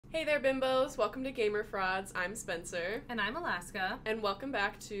Hey there, bimbos! Welcome to Gamer Frauds. I'm Spencer. And I'm Alaska. And welcome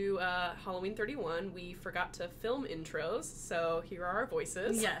back to Halloween 31. We forgot to film intros, so here are our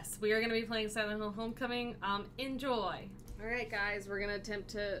voices. Yes, we are going to be playing Silent Hill Homecoming. Enjoy! Alright guys, we're going to attempt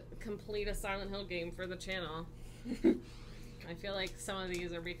to complete a Silent Hill game for the channel. I feel like some of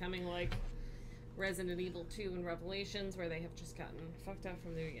these are becoming like Resident Evil 2 and Revelations, where they have just gotten fucked up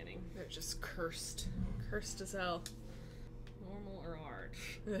from the beginning. They're just cursed. Cursed as hell. Normal or hard?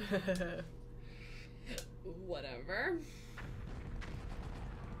 Whatever.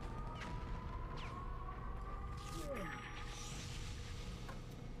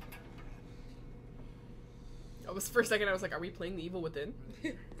 For a second I was like, are we playing The Evil Within?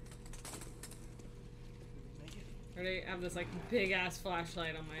 Or they have this like big ass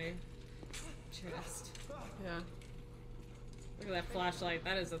flashlight on my chest. Yeah. Look at that flashlight.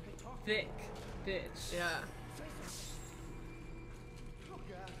 That is a thick bitch. Yeah.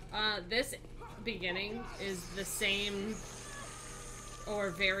 This beginning is the same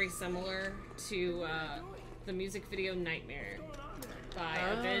or very similar to the music video Nightmare by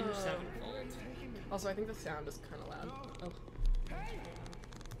Avenged Sevenfold. Also, I think the sound is kind of loud. Oh.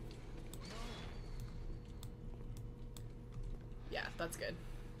 Yeah, that's good.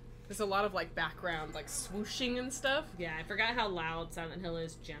 There's a lot of like background, like swooshing and stuff. Yeah, I forgot how loud Silent Hill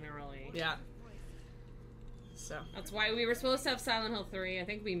is generally. Yeah. So. That's why we were supposed to have Silent Hill 3. I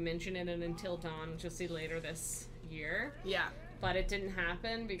think we mentioned it in Until Dawn, which you'll see later this year. Yeah. But it didn't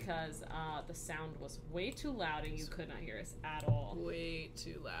happen because the sound was way too loud and you could not hear us at all. Way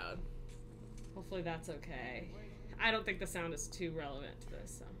too loud. Hopefully that's okay. I don't think the sound is too relevant to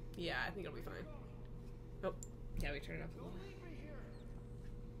this, so. Yeah, I think it'll be fine. Oh. Yeah, we turned it up a little.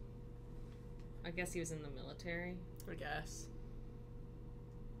 I guess he was in the military. I guess.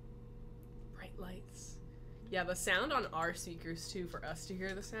 Bright lights. Yeah, the sound on our speakers, too, for us to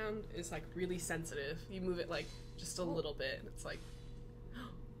hear the sound, is, like, really sensitive. You move it, like, just a little bit, and it's like...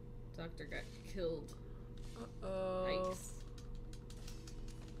 Doctor got killed. Uh-oh. Yikes.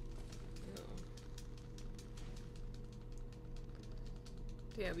 Oh.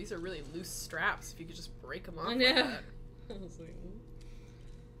 Damn, these are really loose straps, if you could just break them off I like know. that. I was like,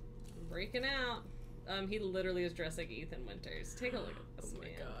 I'm breaking out. He literally is dressed like Ethan Winters. Take a look at this, Oh my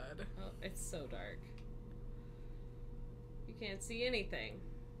man. god. Oh, it's so dark. You can't see anything.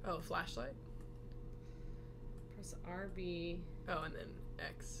 Oh, flashlight? Press RB. Oh, and then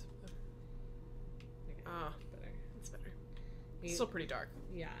X. Okay, Ah, better. that's better. It's still pretty dark.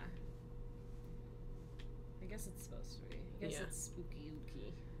 Yeah. I guess it's supposed to be. I guess it's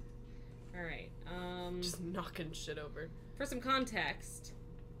spooky-ooky. Alright, Just knocking shit over. for some context,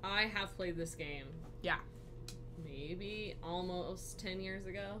 I have played this game. Yeah. Maybe almost 10 years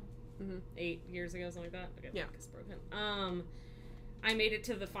ago. 8 years ago, something like that. Okay, Yeah. it's broken. I made it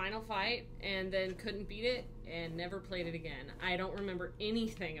to the final fight and then couldn't beat it and never played it again. I don't remember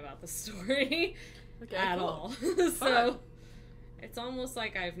anything about the story at all. So it's almost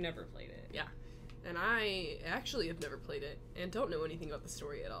like I've never played it. Yeah. And I actually have never played it and don't know anything about the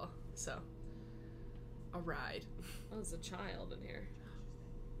story at all. So, a ride. Oh, there's a child in here.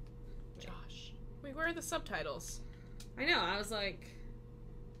 Josh. Wait, where are the subtitles? I know, I was like...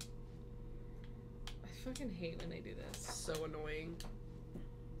 I fucking hate when they do this. So annoying.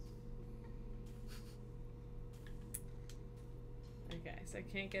 Okay, so I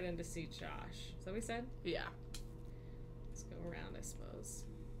can't get in to see Josh. Is that what we said? Yeah. Let's go around, I suppose.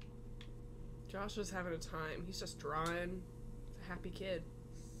 Josh was having a time. He's just drawing. He's a happy kid.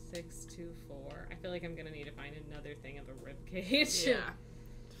 624. I feel like I'm gonna need to find another thing of the ribcage. Yeah.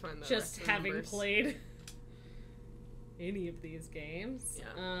 To find the Just rest of the having numbers. played any of these games. Yeah.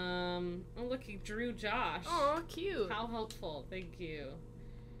 Oh look, he drew Josh. Aw, cute. How helpful. Thank you.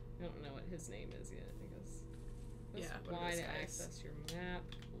 I don't know what his name is yet because Yeah, Y what are those to guys? access your map.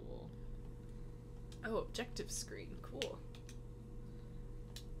 Cool. Oh, objective screen. Cool.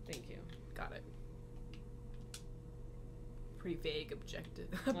 Thank you. Got it. Pretty vague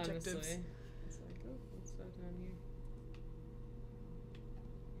objectives. Honestly. It's like, oh, what's that down here?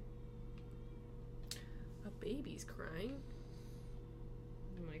 A baby's crying.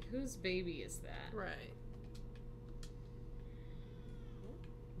 I'm like, whose baby is that? Right. Oh,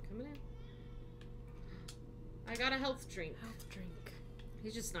 I'm coming in. I got a health drink. Health drink.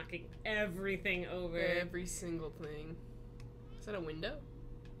 He's just knocking everything over. Every single thing. Is that a window?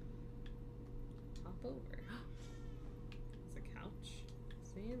 Hop over. It's a couch.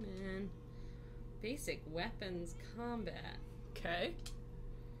 Salmon. Basic weapons combat. Okay.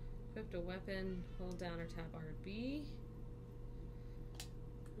 Equipped a weapon, hold down or tap RB.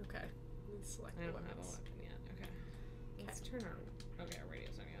 Okay. Let's select I the don't have a weapons. weapon yet. Okay. Let's turn our... Okay, our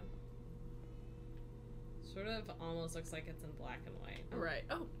radio's not on. Sort of almost looks like it's in black and white. Right.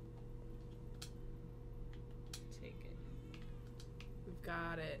 Oh. Take it. We've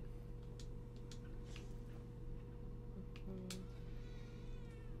got it.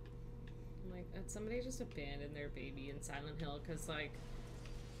 Like, somebody just abandoned their baby in Silent Hill, because, like,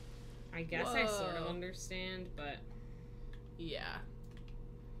 I guess I sort of understand, but... Yeah.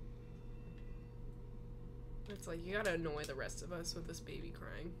 It's like, you gotta annoy the rest of us with this baby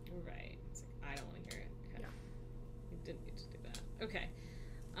crying. Right. It's like, I don't want to hear it. Okay. Yeah. You didn't need to do that. Okay.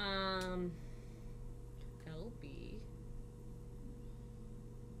 LB.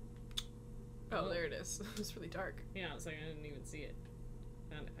 Oh, there it is. It's really dark. Yeah, it's like I didn't even see it.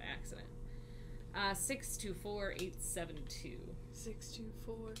 Found it by accident. 624872.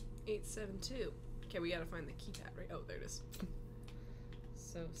 624872. Okay, we gotta find the keypad, right? Oh, there it is.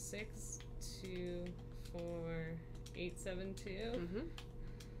 So 624872. Mm-hmm.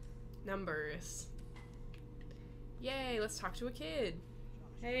 Numbers. Yay, let's talk to a kid.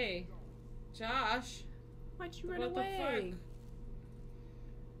 Hey, Josh. Why'd you run What the away?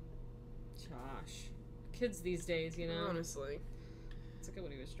 Josh. Kids these days, you know? Honestly. Let's look at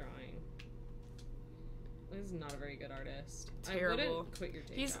what he was drawing. He's not a very good artist. Terrible. I wouldn't quit your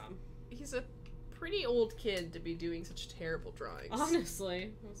day job. He's a pretty old kid to be doing such terrible drawings.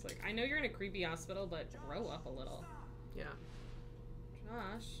 Honestly. I was like, I know you're in a creepy hospital, but grow up a little. Yeah.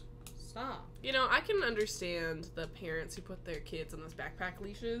 Josh, stop. You know, I can understand the parents who put their kids on those backpack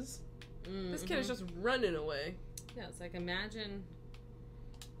leashes. This kid is just running away. Yeah, it's like, imagine...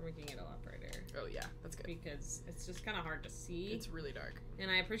 We're making it a lot brighter. Oh, yeah. That's good. Because it's just kind of hard to see. It's really dark.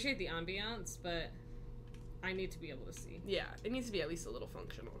 And I appreciate the ambiance, but I need to be able to see. Yeah, it needs to be at least a little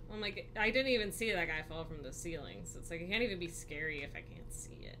functional. I'm like, I didn't even see that guy fall from the ceiling, so it's like, it can't even be scary if I can't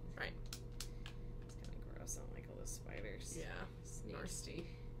see it. Right. It's kind of gross. I don't like all those spiders. Yeah. It's Nasty.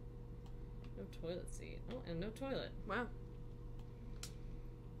 No toilet seat. Oh, and no toilet. Wow.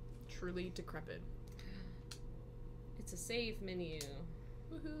 Truly decrepit. It's a save menu.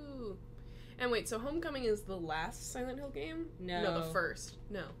 Woohoo! And wait, so Homecoming is the last Silent Hill game? No. No, the first.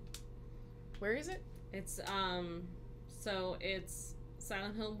 No. Where is it? It's, so it's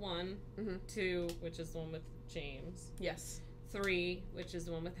Silent Hill 1, 2, which is the one with James. Yes. 3, which is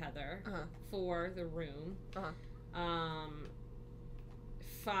the one with Heather. 4, The Room.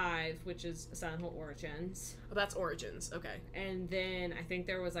 5, which is Silent Hill Origins. Oh, that's Origins. Okay. And then I think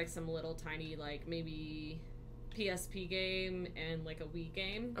there was, like, some little tiny, like, maybe PSP game and, like, a Wii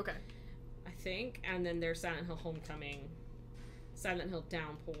game. Okay. I think. And then there's Silent Hill Homecoming, Silent Hill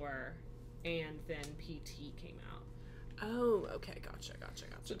Downpour, and then PT came out. Oh, okay. Gotcha.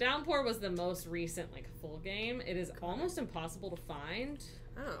 So Downpour was the most recent, like, full game. It is almost impossible to find.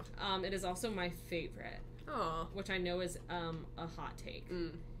 Oh. It is also my favorite. Oh. Which I know is a hot take.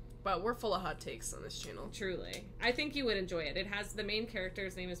 But we're full of hot takes on this channel. Truly. I think you would enjoy it. It has the main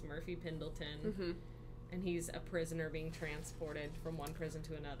character's name is Murphy Pendleton. And he's a prisoner being transported from one prison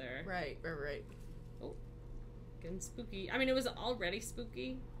to another. Right. Oh. Getting spooky. I mean, it was already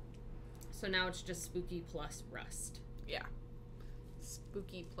spooky. So now it's just spooky plus rust. Yeah.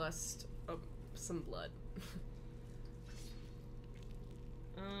 Spooky plus some blood.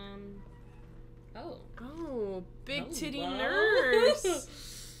 Oh, big titty nurse.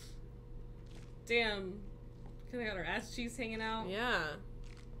 Damn. Kinda got her ass cheeks hanging out. Yeah.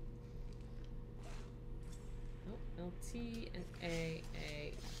 Oh, LT and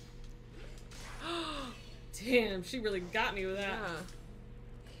AA. Damn, she really got me with that. Yeah.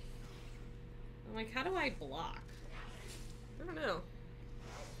 I'm like, how do I block? I don't know.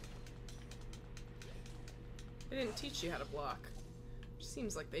 They didn't teach you how to block.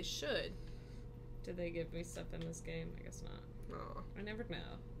 Seems like they should. Did they give me stuff in this game? I guess not. Aw. I never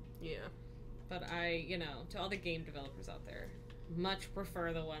know. Yeah. But I, you know, to all the game developers out there, much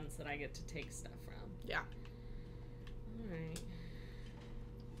prefer the ones that I get to take stuff from. Yeah. Alright.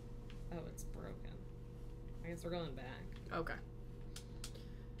 Oh, it's broken. I guess we're going back. Okay.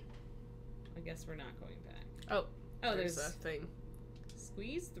 I guess we're not going back. Oh. Oh, there's a thing.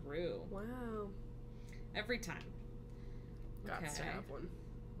 Squeeze through. Wow. Every time. Got to have one.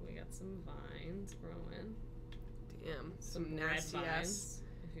 We got some vines growing. Damn. Some nasty red ass vines,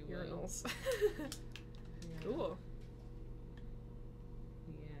 if you will. urinals. Yeah. Cool.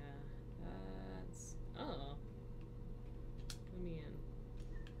 Yeah. That's... Oh. Let me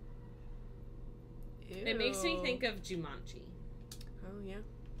in. Ew. It makes me think of Jumanji. Oh, yeah.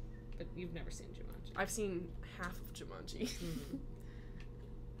 But you've never seen Jumanji. I've seen half of Jumanji.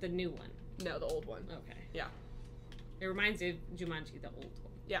 The new one. No, the old one. Okay. Yeah. It reminds me of Jumanji, the old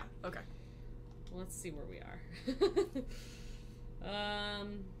one. Yeah, okay. Well, let's see where we are.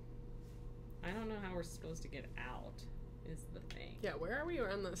 I don't know how we're supposed to get out, is the thing. Yeah, where are we? We're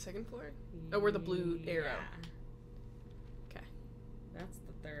on the second floor? Oh, we're the blue arrow. Yeah. Okay. That's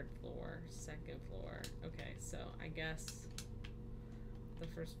the 3rd floor, 2nd floor. Okay, so I guess the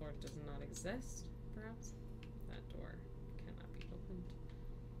 1st floor does not exist, perhaps? That door cannot be opened.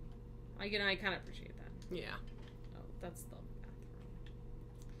 I kind of appreciate that. Yeah. Oh, that's the bathroom.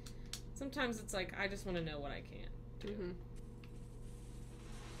 Sometimes it's like, I just want to know what I can't do. Mm-hmm.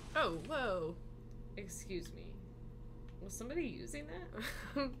 Oh, whoa. Excuse me. Was somebody using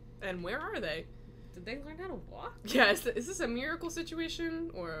that? And where are they? Did they learn how to walk? Yeah, is this a miracle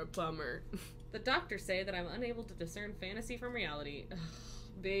situation or a bummer? The doctors say that I'm unable to discern fantasy from reality. Ugh,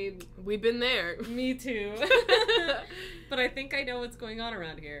 babe. We've been there. Me too. But I think I know what's going on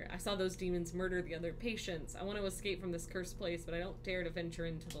around here. I saw those demons murder the other patients. I want to escape from this cursed place, but I don't dare to venture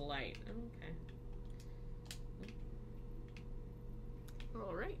into the light. Okay.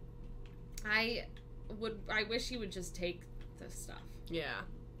 All right. I wish he would just take this stuff. Yeah.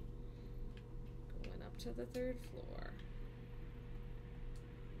 Going up to the 3rd floor.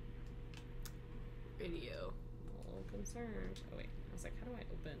 Video. A little concerned. Oh wait, I was like, how do I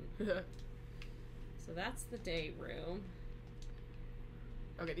open? So that's the day room.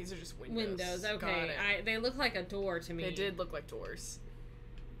 Okay, these are just windows. Windows, okay. They look like a door to me. They did look like doors.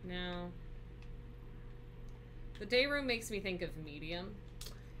 No. The day room makes me think of Medium.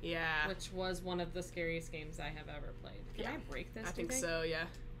 Yeah. Which was one of the scariest games I have ever played. Can I break this? I think so, yeah.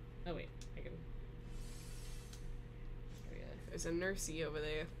 Oh wait, I can. There's a nursey over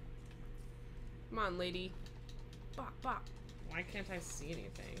there. Come on, lady. Bop, bop. Why can't I see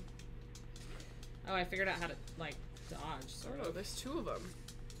anything? Oh, I figured out how to, like, dodge, sort of. There's 2 of them.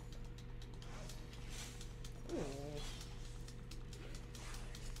 Ooh.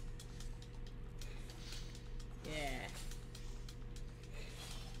 Yeah.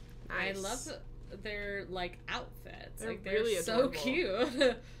 Nice. I love their, like, outfits. They're really adorable. So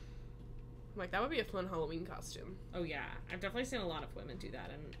cute. Like, that would be a fun Halloween costume. Oh, yeah. I've definitely seen a lot of women do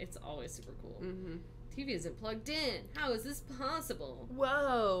that, and it's always super cool. Mm-hmm. TV isn't plugged in. How is this possible?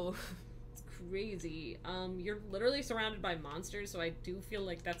 Whoa. It's crazy. You're literally surrounded by monsters, so I do feel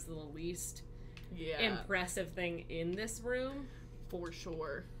like that's the least impressive thing in this room. For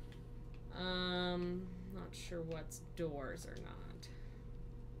sure. Not sure what's doors or not.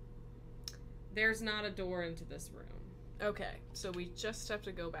 There's not a door into this room. Okay, so we just have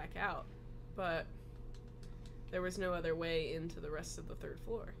to go back out. But there was no other way into the rest of the 3rd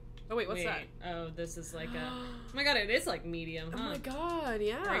floor. Oh, wait, what's that? Oh, this is like a... Oh my god, it is like Medium, huh? Oh my god,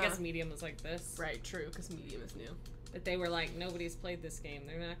 yeah. Or I guess Medium was like this. Right, true, because Medium is new. But they were like, nobody's played this game.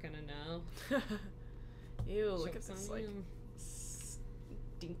 They're not gonna know. Ew, look at this, like,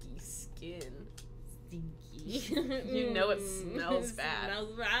 stinky skin. Stinky. You know it smells bad. It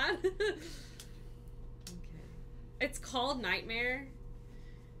smells bad? Okay. It's called Nightmare,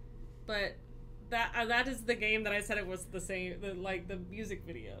 but that is the game that I said it was the same, like the music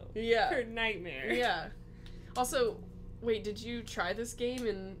video. Yeah. For Nightmare. Yeah. Also, wait, did you try this game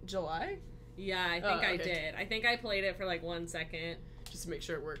in July? Yeah, I think I did. I think I played it for like 1 second. Just to make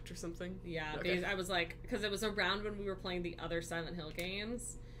sure it worked or something? Yeah, okay. Because I was like, because it was around when we were playing the other Silent Hill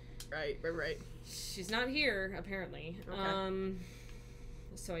games. Right. She's not here, apparently. Okay.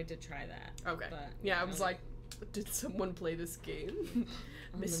 So I did try that. Okay. But, yeah, I was like, did someone play this game?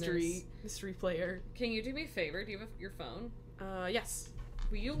 Mystery player. Can you do me a favor? Do you have your phone? Yes.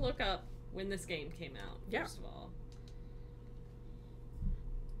 Will you look up when this game came out, first of all?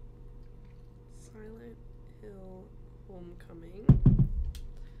 Silent Hill Homecoming.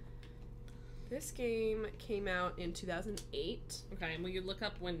 This game came out in 2008. Okay, and will you look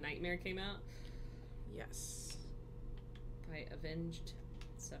up when Nightmare came out? Yes. By Avenged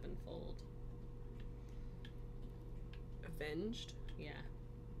Sevenfold. Avenged? Yeah.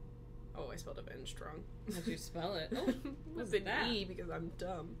 Oh, I spelled avenged wrong. How'd you spell it? Oh, what's an E because I'm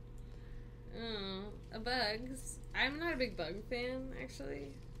dumb. Oh, a bugs. I'm not a big bug fan,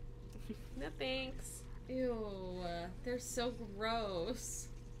 actually. No thanks. Ew, they're so gross.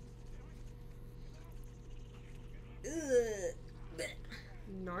 Ugh.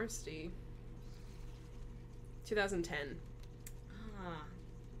 Nasty. 2010. Ah.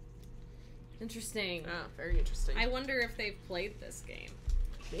 Interesting. Ah, very interesting. I wonder if they've played this game.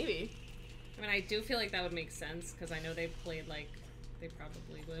 Maybe. I mean, I do feel like that would make sense, because I know they've played, like, they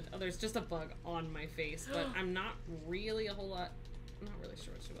probably would. Oh, there's just a bug on my face, but I'm not really I'm not really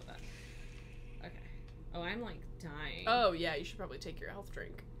sure what to do about that. Okay. Oh, I'm, like, dying. Oh, yeah, you should probably take your health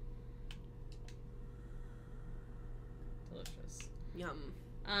drink. Delicious. Yum.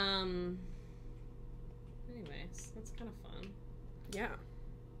 Anyways, that's kind of fun. Yeah.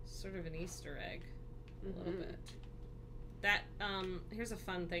 sort of an Easter egg, a little bit. That, here's a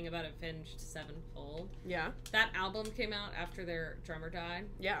fun thing about Avenged Sevenfold. Yeah. That album came out after their drummer died.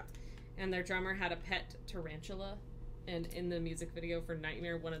 Yeah. And their drummer had a pet tarantula. And in the music video for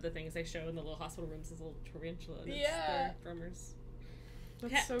Nightmare, one of the things they show in the little hospital rooms is a little tarantula. And it's their drummer's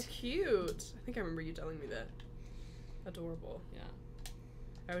That's pet. so cute. I think I remember you telling me that. Adorable. Yeah.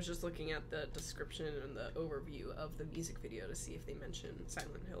 I was just looking at the description and the overview of the music video to see if they mention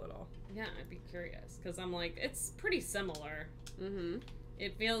Silent Hill at all. Yeah, I'd be curious. Because I'm like, it's pretty similar. Mm-hmm.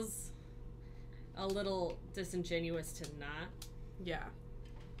 It feels a little disingenuous to not. Yeah.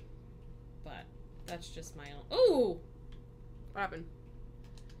 But that's just my own... Ooh! What happened?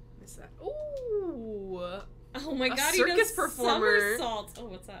 Missed that. Ooh! Oh my god, circus he does performer. somersaults. Oh,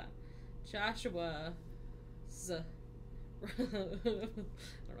 what's that? Joshua. I don't know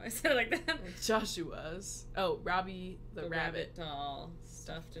why I said it like that. Joshua's. Oh, Robbie the rabbit doll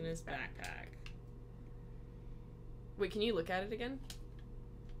stuffed in his backpack. Wait, can you look at it again?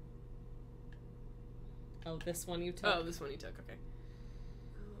 Oh, this one you took? Oh, this one you took. Okay.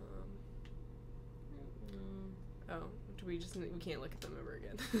 Oh, do we can't look at them ever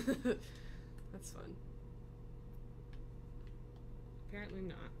again. That's fun. Apparently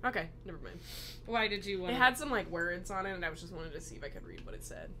not. Okay, never mind. Why did you want It had some, like, words on it, and I was just wanted to see if I could read what it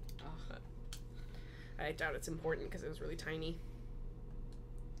said. But I doubt it's important because it was really tiny.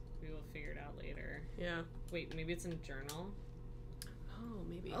 We will figure it out later. Yeah. Wait, maybe it's in a journal? Oh,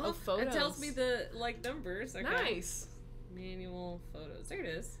 maybe. Oh, photos. It tells me the, like, numbers. Okay. Nice. Manual photos. There it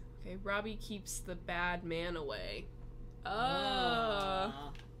is. Okay, Robbie keeps the bad man away.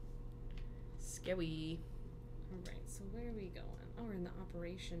 Scary. Alright, so where are we going? Oh, we're in the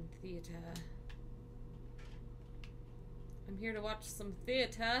Operation Theater. I'm here to watch some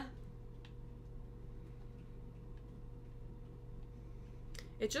theater.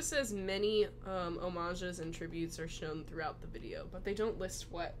 It just says many homages and tributes are shown throughout the video, but they don't list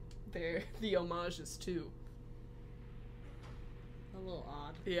what they're the homages to. A little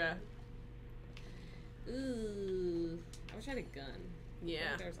odd. Yeah. Ooh. I wish I had a gun. Yeah. I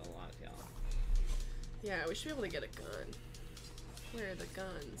think there's a lot of y'all. Yeah, we should be able to get a gun. Where are the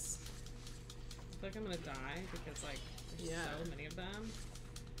guns? I feel like I'm gonna die because, like, there's so many of them.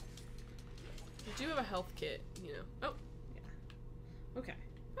 We do have a health kit, you know. Oh. Yeah. Okay.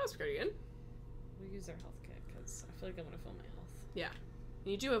 That was pretty good. We'll use our health kit because I feel like I want to fill my health. Yeah.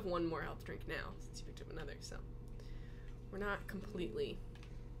 And you do have one more health drink now since you picked up another, so we're not completely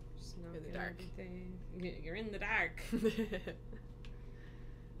in the dark. You're in the dark.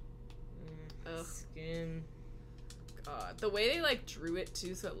 Skin. God, the way they like drew it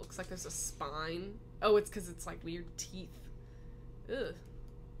too, so it looks like there's a spine. Oh, it's because it's like weird teeth. Ugh.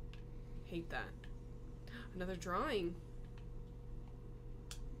 Hate that. Another drawing.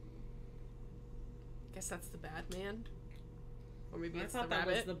 Guess that's the bad man. Or maybe it's the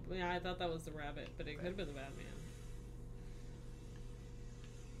rabbit. I thought that was the rabbit, but it could have been the bad man.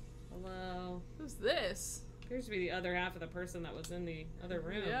 Hello. Who's this? Appears to be the other half of the person that was in the other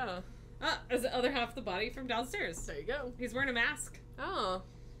room. Yeah. Ah, is the other half the body from downstairs. There you go. He's wearing a mask. Oh.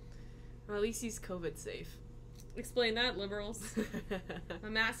 Well, at least he's COVID safe. Explain that, liberals. A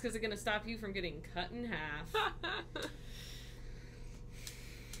mask isn't going to stop you from getting cut in half.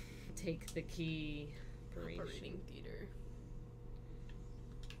 Take the key. Operating theater.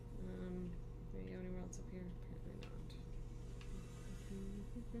 Do you go anywhere else up here?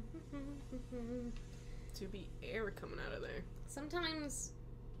 Apparently not. To be air coming out of there. Sometimes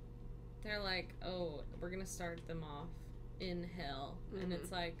they're like, oh, we're gonna start them off in hell. And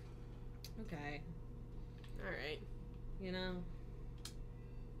it's like, okay. Alright. You know?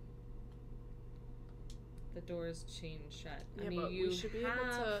 The doors chain shut. Yeah, I mean, but you we should be have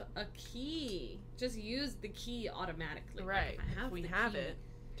able to... a key. Just use the key automatically. Right. Like, if we the have key. it,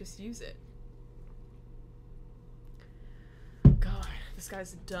 just use it. God, this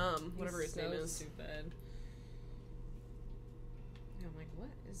guy's dumb. Whatever his name is. Stupid. Yeah, I'm like, what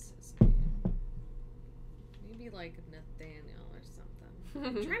is his name? Maybe like Nathaniel or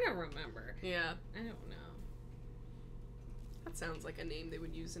something. I'm trying to remember. Yeah. I don't know. That sounds like a name they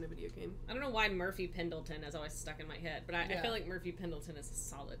would use in a video game. I don't know why Murphy Pendleton is always stuck in my head, but I feel like Murphy Pendleton is a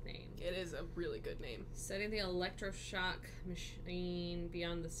solid name. It is a really good name. Setting the electroshock machine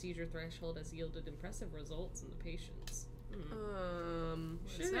beyond the seizure threshold has yielded impressive results in the patients.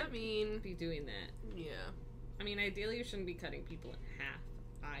 What does that mean? Be doing that. Yeah. I mean, ideally you shouldn't be cutting people in half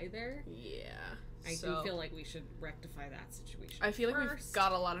either. Yeah. I do feel like we should rectify that situation. I feel like we've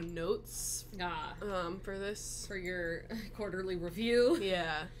got a lot of notes for this. For your quarterly review.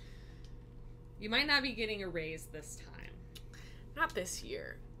 Yeah. You might not be getting a raise this time. Not this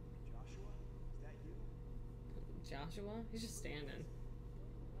year. Joshua? He's just standing.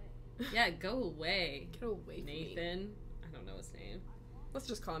 Yeah, go away. Get away from me. Nathan. I don't know his name. Let's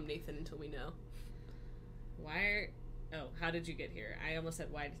just call him Nathan until we know. Oh, how did you get here? I almost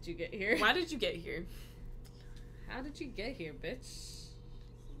said, why did you get here? Why did you get here? How did you get here, bitch?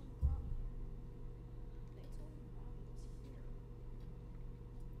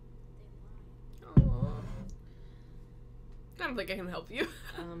 Oh. I don't think I can help you.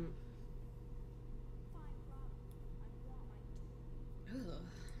 Ugh.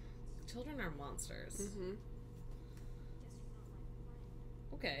 Children are monsters. Mm-hmm.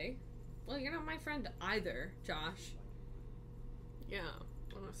 Okay. Well, you're not my friend either, Josh. Yeah,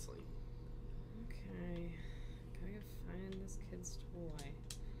 honestly. Okay. Gotta find this kid's toy.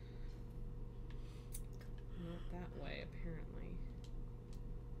 Not that way, apparently.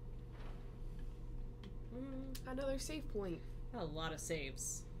 Another save point. A lot of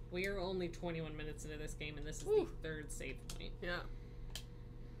saves. We are only 21 minutes into this game, and this is Whew. the third save point. Yeah.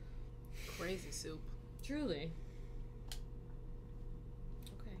 Crazy soup. Truly.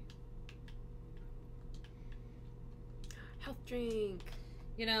 Okay. Health drink.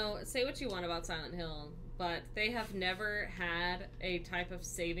 You know, say what you want about Silent Hill, but they have never had a type of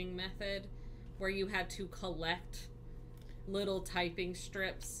saving method where you had to collect little typing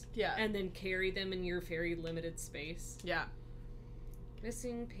strips and then carry them in your very limited space. Yeah.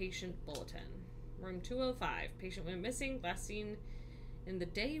 Missing patient bulletin. Room 205. Patient went missing. Last seen in the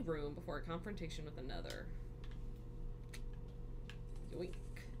day room before a confrontation with another. Yoink.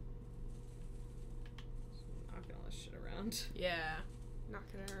 Knocking all this shit around. Yeah.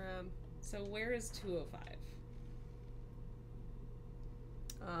 Knocking it around. So where is 205?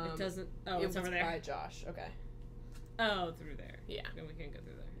 It doesn't... Oh, it's over there. By Josh. Okay. Oh, through there. Yeah. Then we can go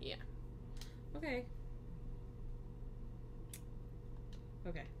through there. Yeah. Okay.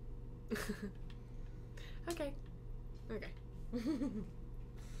 Okay. Okay. Okay. It's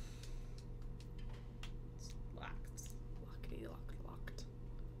locked. Lockety locked.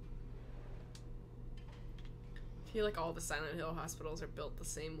 I feel like all the Silent Hill hospitals are built the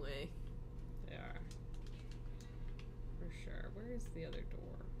same way. They are. For sure. Where is the other door?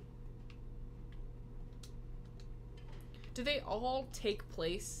 Do they all take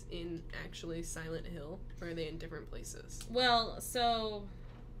place in actually Silent Hill, or are they in different places? Well, so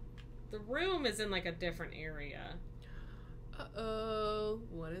the room is in like a different area. Uh-oh,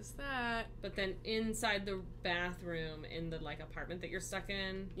 what is that? But then inside the bathroom in the like apartment that you're stuck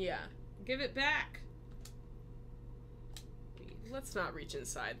in, Yeah. give it back. Let's not reach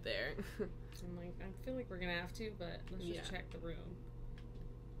inside there. I'm like, I feel like we're gonna have to, but let's just check the room.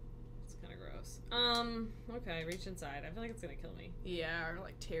 It's kind of gross. Okay, reach inside. I feel like it's gonna kill me. Yeah, or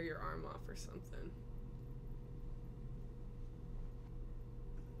like tear your arm off or something.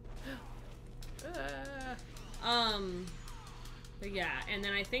 But yeah, and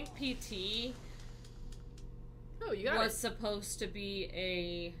then I think PT was supposed to be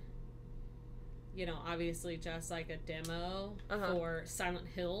a, you know, obviously just like a demo for Silent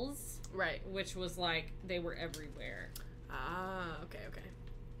Hills. Right. Which was like, they were everywhere. Ah, okay.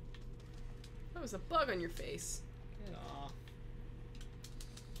 That was a bug on your face. Get off.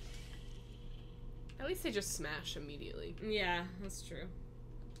 At least they just smash immediately. Yeah, that's true.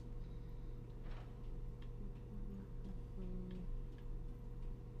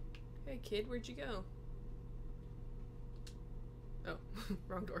 Hey kid, where'd you go? Oh,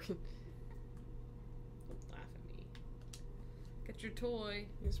 wrong door. Don't laugh at me. Get your toy.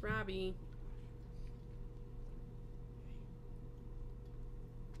 Here's Robbie.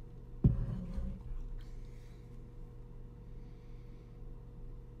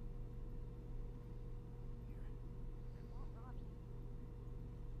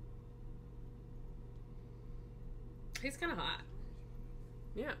 He's kind of hot.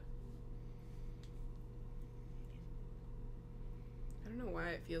 Yeah. I don't know why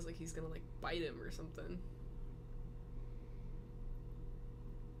it feels like he's gonna like bite him or something.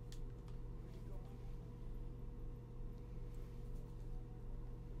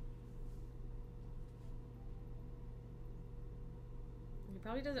 He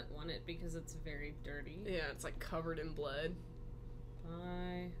probably doesn't want it because it's very dirty. Yeah, it's like covered in blood.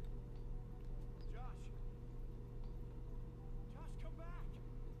 Bye.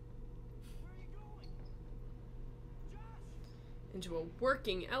 Into a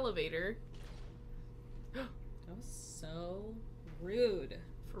working elevator. That was so rude.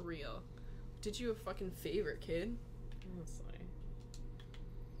 For real. Did you a fucking favor, kid? Honestly.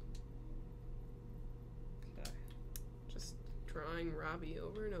 Okay. Just drawing Robbie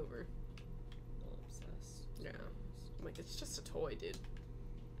over and over. A little obsessed. Yeah. I'm like, it's just a toy, dude.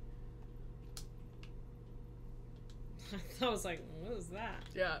 I was like, what is that?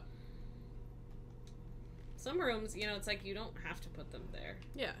 Yeah. Some rooms, you know, it's like you don't have to put them there.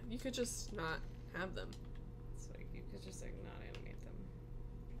 Yeah, you could just not have them. It's like you could just like not animate them.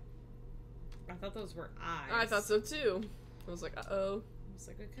 I thought those were eyes. I thought so too. I was like, uh-oh. I was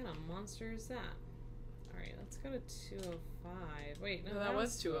like, what kind of monster is that? Alright, let's go to 205. Wait, no, that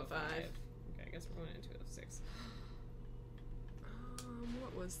was 205. Okay, I guess we're going into 206.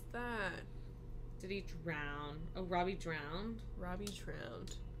 What was that? Did he drown? Oh, Robbie drowned? Robbie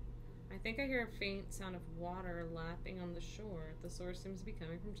drowned. I think I hear a faint sound of water lapping on the shore. The source seems to be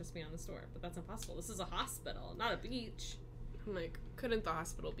coming from just beyond the store, but that's impossible. This is a hospital, not a beach. I'm like, couldn't the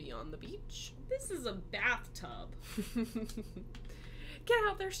hospital be on the beach? This is a bathtub. Get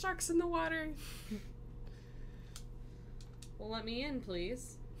out, there's sharks in the water. Well, let me in,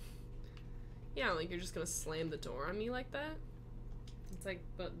 please. Yeah, like you're just gonna slam the door on me like that? It's like,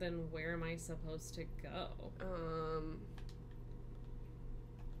 but then where am I supposed to go?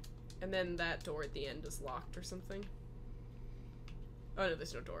 And then that door at the end is locked or something? Oh no,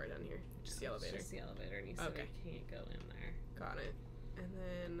 there's no door down here. Just the elevator. It's just the elevator, and he said I can't go in there. Got it. And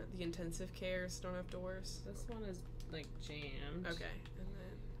then the intensive cares don't have doors. This one is, like, jammed. Okay. And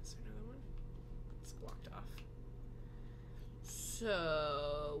then, is there another one? It's blocked off.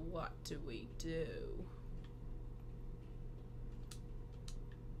 So, what do we do?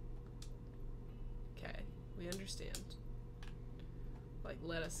 Okay, we understand. Like,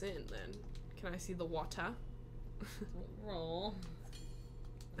 let us in, then. Can I see the water? Roll.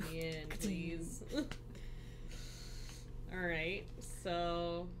 Let me in, please. Alright,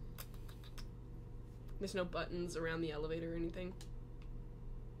 so... There's no buttons around the elevator or anything?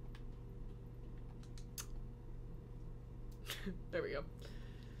 There we go.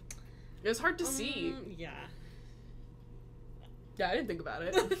 It was hard to see. Yeah. Yeah, I didn't think about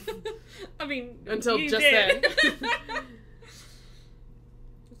it. I mean, until you just did. then.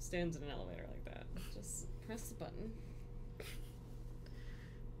 Who stands in an elevator like that? Just press the button.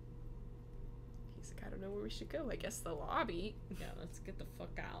 He's like, I don't know where we should go. I guess the lobby. Yeah, let's get the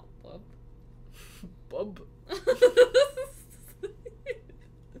fuck out, bub. Bub.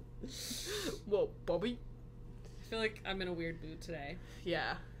 Whoa, Bobby. I feel like I'm in a weird mood today.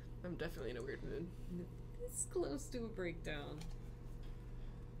 Yeah, I'm definitely in a weird mood. It's close to a breakdown.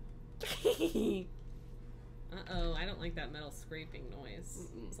 Uh-oh, I don't like that metal scraping noise.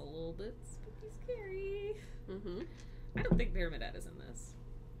 Mm-mm. It's a little bit spooky scary. Mm-hmm. I don't think Pyramid Head is in this.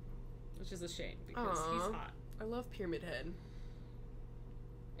 Which is a shame, because he's hot. I love Pyramid Head.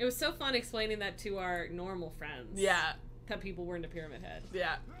 It was so fun explaining that to our normal friends. Yeah. That people were into Pyramid Head.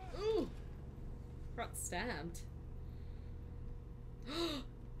 Yeah. Ooh! Got stabbed. Is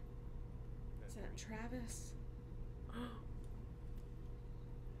that Travis?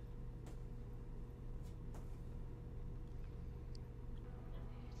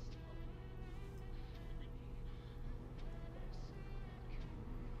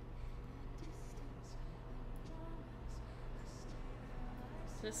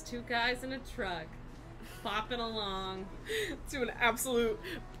 Just two guys in a truck, bopping along to an absolute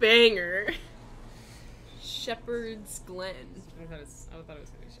banger. Shepherd's Glen. I thought it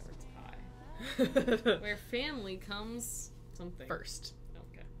was gonna be Shepherd's Pie. Where family comes something First.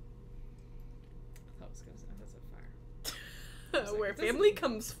 Okay. I thought it was fire. Where family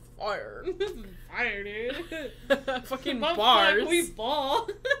comes fire. Fire, dude. Fucking But bars. fuck, we ball.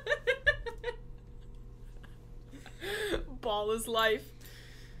 Ball is life.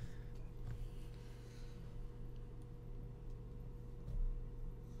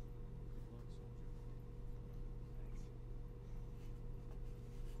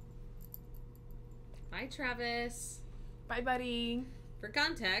 Bye, Travis. Bye, buddy. For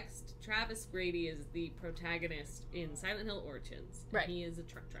context, Travis Grady is the protagonist in Silent Hill Origins. Right. He is a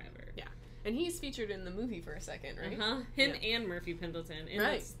truck driver. Yeah. And he's featured in the movie for a second, right? Uh-huh. Him and Murphy Pendleton. And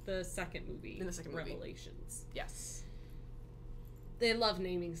Right. that's the second movie. In the second movie. Revelations. Yes. They love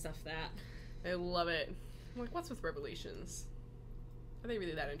naming stuff that. I love it. I'm like, what's with Revelations? Are they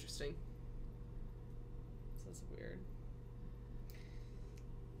really that interesting? This is weird.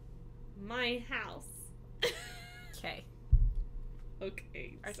 My house. Okay.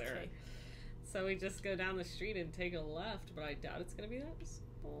 Okay, sir. Okay. So we just go down the street and take a left, but I doubt it's gonna be that.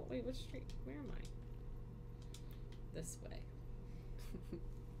 Oh, wait, which street? Where am I? This way.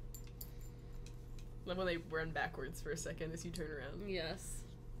 Love when they run backwards for a second as you turn around. Yes.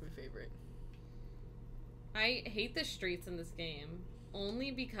 My favorite. I hate the streets in this game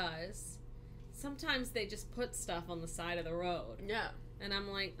only because sometimes they just put stuff on the side of the road. Yeah. And I'm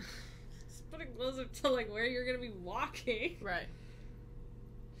like, just put it closer to like where you're gonna be walking. Right.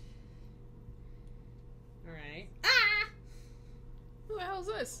 Alright. Ah!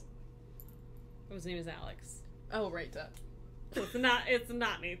 this? Oh, his name is Alex. Oh, right, that. So it's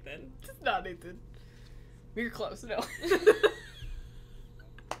not Nathan. It's not Nathan. We're close, no. I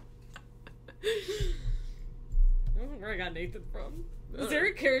don't know where I got Nathan from. Is there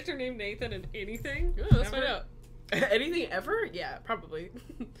a character named Nathan in anything? Yeah, let's find out. Anything ever? Yeah, probably.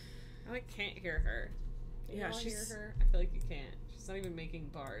 I like can't hear her. Can you all hear her? I feel like you can't. She's not even making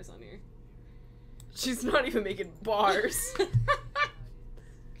bars on here. She's not even making bars.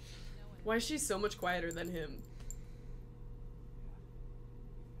 Why is she so much quieter than him?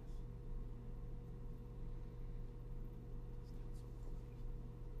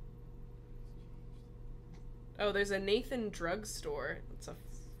 Oh, there's a Nathan drugstore. It's a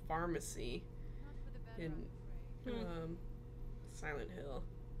pharmacy in Silent Hill.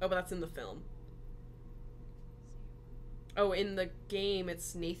 Oh, but that's in the film. Oh, in the game,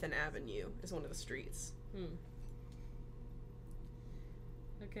 it's Nathan Avenue is one of the streets.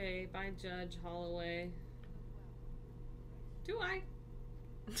 Okay, bye, Judge Holloway. Do I?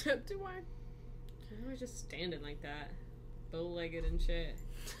 Do I? Why am I just standing like that? Bow-legged and shit.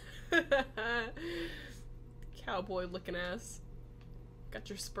 Cowboy looking ass. Got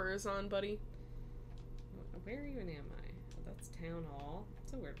your spurs on, buddy. Where even am I? Oh, that's Town Hall.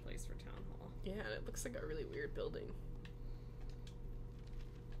 It's a weird place for Town Hall. Yeah, and it looks like a really weird building.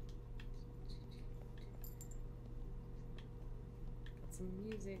 Got some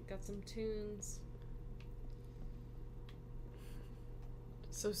music, got some tunes.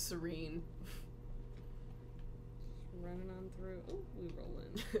 So serene. Just running on through. Oh, we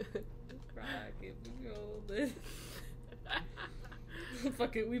rolling. Rock it, we rolling.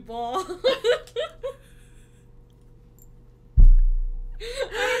 Fuck it, we ball. I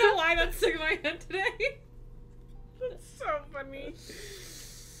don't know why that's stuck in my head today. That's so funny.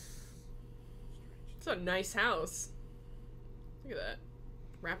 It's a nice house. Look at that.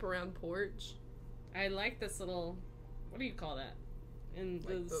 Wraparound porch. I like this little, what do you call that? In Like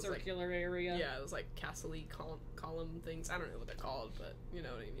the those, circular area. Yeah, those like castle-y column things. I don't know what they're called, but you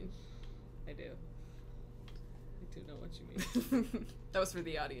know what I mean. I do. I do know what you mean. That was for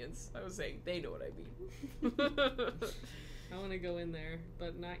the audience. I was saying they know what I mean. I want to go in there,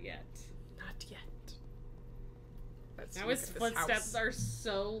 but not yet. Not yet. Let's Now look his at this footsteps house. are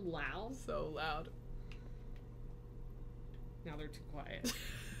so loud. So loud. Now they're too quiet.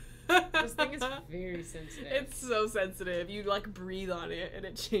 This thing is very sensitive. It's so sensitive. You like breathe on it and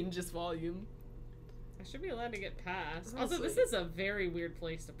it changes volume. I should be allowed to get past. Honestly. Also, this is a very weird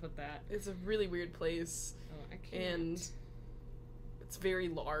place to put that. It's a really weird place. Oh, I can't. And it's very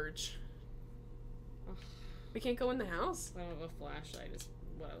large. Ugh. We can't go in the house? I don't have a flashlight is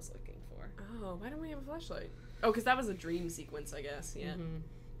what I was looking for. Oh, why don't we have a flashlight? Oh, because that was a dream sequence, I guess. Yeah. Mm-hmm.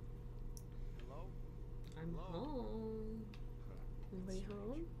 Hello? I'm home. Anybody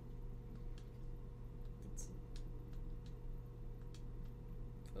home?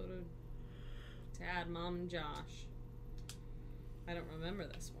 Photo Tad, Mom, and Josh. I don't remember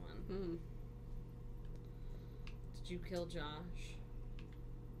this one. Hmm. Did you kill Josh?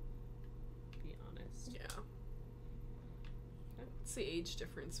 Be honest. Yeah. What's the age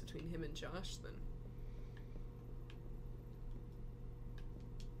difference between him and Josh then?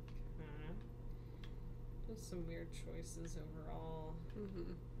 Just some weird choices overall.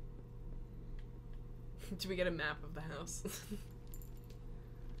 Mm-hmm. Do we get a map of the house?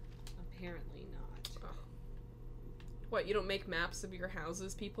 Apparently not. Oh. What, you don't make maps of your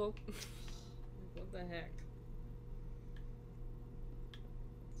houses, people? What the heck?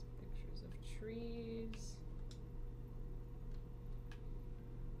 Some pictures of trees.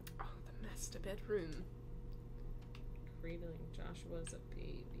 Oh, the master bedroom. Cradling Joshua's a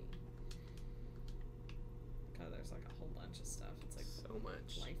baby. God, there's like a whole bunch of stuff. It's like So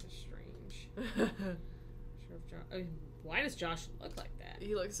much. Life is Strange. Sure if Josh. Why does Josh look like that?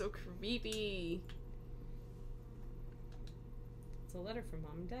 He looks so creepy. It's a letter from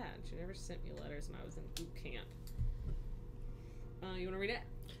Mom and Dad. She never sent me letters when I was in boot camp. You want to read it?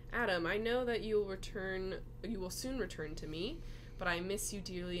 Adam, I know that you will soon return to me, but I miss you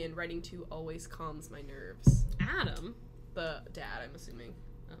dearly and writing to you always calms my nerves. Adam? The dad, I'm assuming.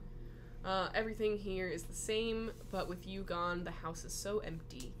 Everything here is the same, but with you gone, the house is so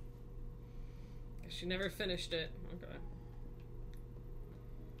empty. She never finished it. Okay.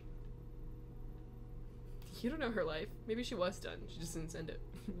 You don't know her life. Maybe she was done. She just didn't send it.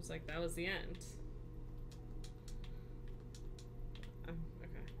 It was like, that was the end.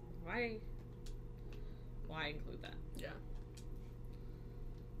 Okay. Why include that? Yeah.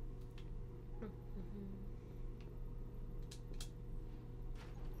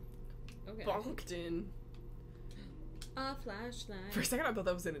 Okay. Bonked in. A flashlight. For a second, I thought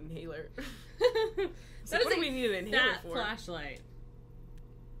that was an inhaler. That What is do we need an inhaler that for? flashlight.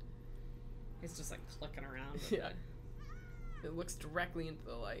 It's just like clicking around. With Yeah. it. It looks directly into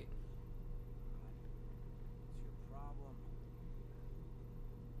the light. What's your problem?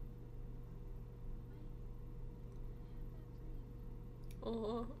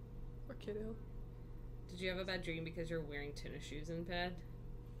 Oh, poor kiddo. Did you have a bad dream because you're wearing tennis shoes in bed?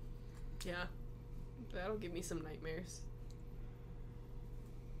 Yeah. That'll give me some nightmares.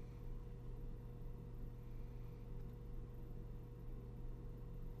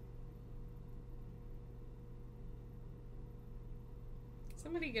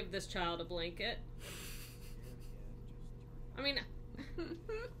 Somebody give this child a blanket. I mean,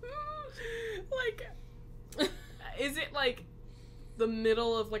 Like, is it like the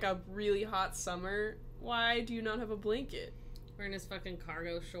middle of like a really hot summer? Why do you not have a blanket? wearing his fucking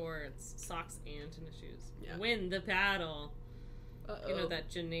cargo shorts, socks, and tennis shoes. Yeah. Win the battle. Uh-oh. You know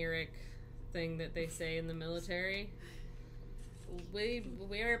that generic thing that they say in the military? We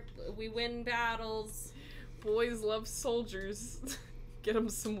win battles. Boys love soldiers. Get them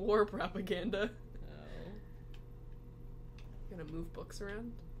some war propaganda. Oh. Gonna move books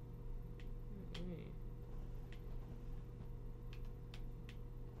around?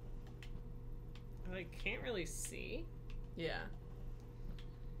 I can't really see. Yeah.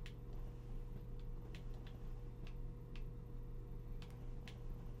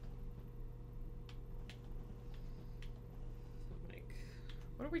 Like,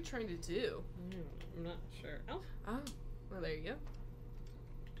 What are we trying to do? I'm not sure. Oh, Oh, well, there you go.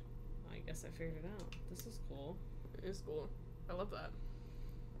 I guess I figured it out. This is cool. It is cool. I love that.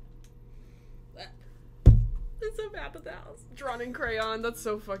 It's a map of the house. Drawn in crayon. That's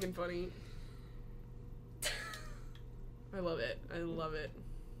so fucking funny. I love it. I love it.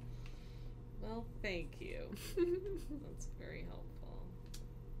 Well, thank you. That's very helpful.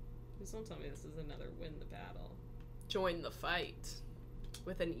 Please don't tell me this is another win the battle. Join the fight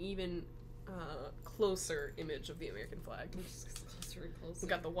with an even closer image of the American flag. Just closer and closer. We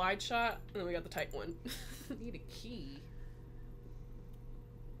got the wide shot, and then we got the tight one. Need a key.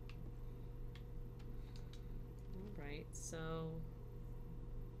 Alright, so...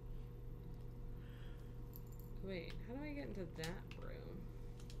 Wait, how do I get into that room?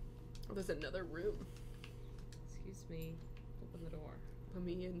 Oh, there's another room. Excuse me. Open the door. Let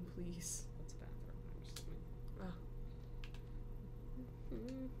me in, please. That's a bathroom. I'm just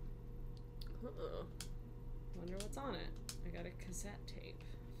assuming. Oh. Uh-oh. Wonder what's on it. I got a cassette tape.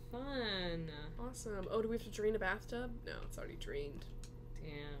 Fun. Awesome. Oh, do we have to drain a bathtub? No, it's already drained.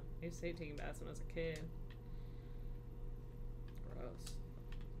 Damn. I used to hate taking baths when I was a kid. Gross.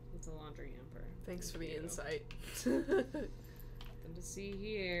 It's a laundry hamper. Thanks for the Thank you. insight. Nothing to see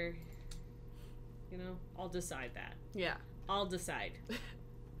here. You know, I'll decide that. Yeah. I'll decide.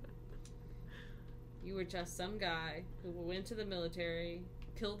 You were just some guy who went to the military,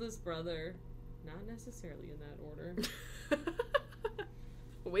 killed his brother. Not necessarily in that order.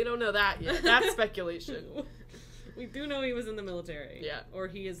 We don't know that yet. That's speculation. We do know he was in the military. Yeah. Or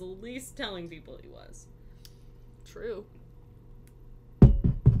he is at least telling people he was. True.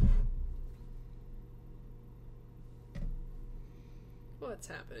 What's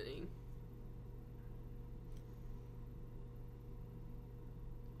happening?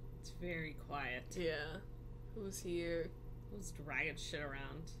 It's very quiet. Yeah. Who's here? Who's dragging shit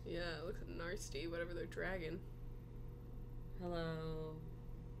around? Yeah, it looks nasty, whatever they're dragging. Hello.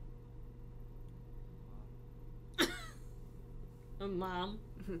 Mom.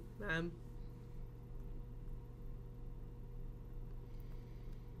 Ma'am.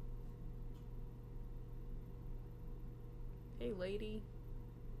 Hey, lady.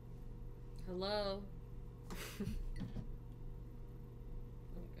 Hello. Oh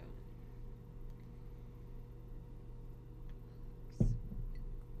god.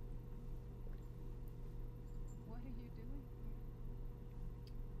 What are you doing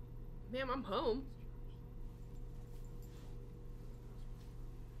here? Ma'am, I'm home.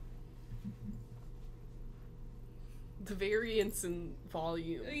 The variance in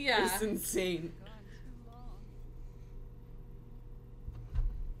volume Yeah. is insane. Gone too long.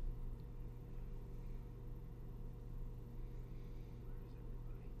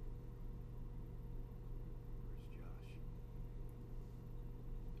 Where's Josh?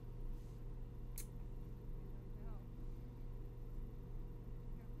 I don't know.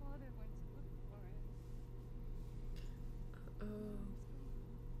 Your father went to look for him. Oh,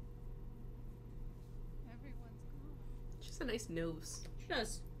 Everyone's gone. she has a nice nose. She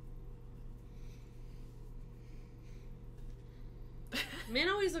does. Man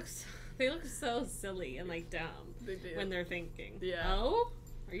always looks They look so silly and like dumb They do. when they're thinking. Yeah. Oh,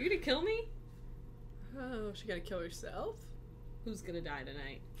 are you gonna kill me? Oh, she gotta kill herself? Who's gonna die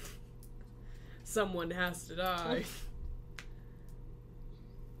tonight? Someone has to die.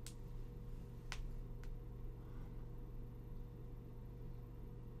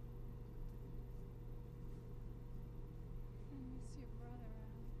 I miss your brother,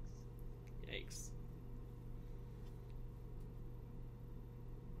 Alex. Yikes.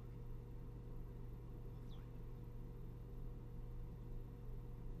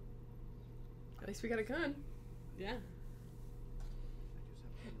 At least we got a gun. Yeah. I just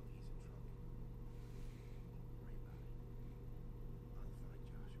have to know he's in trouble. Don't worry about it. I'll find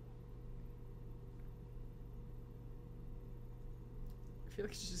Joshua. I feel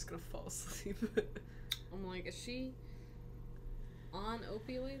like she's just gonna fall asleep. I'm like, is she on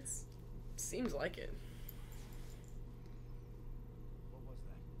opioids? Seems like it. What was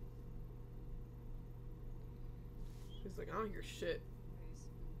that? She's like, I don't hear shit.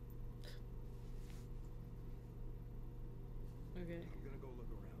 Okay. I'm gonna go look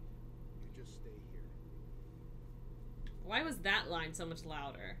around. You just stay here. Why was that line so much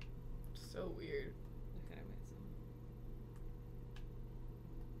louder? So weird. Okay,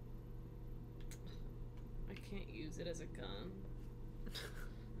 wait. I can't use it as a gun.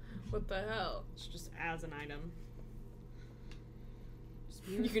 What the hell? It's just as an item.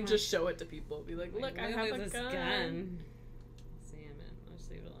 You can just show it to people. Be like, look, I have a this gun. Damn it. I'll just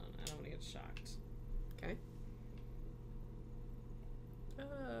leave it alone. I don't want to get shocked. Okay.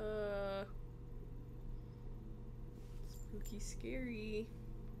 Spooky, scary.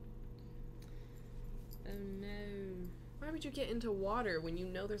 Oh no. Why would you get into water when you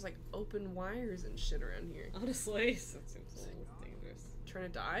know there's like open wires and shit around here? Honestly, that seems a little dangerous. Trying to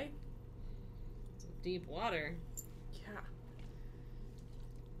die? Some deep water. Yeah.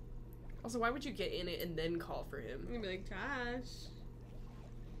 Also, why would you get in it and then call for him? I'm gonna be like, Josh.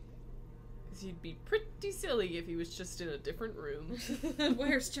 Because he'd be pretty silly if he was just in a different room.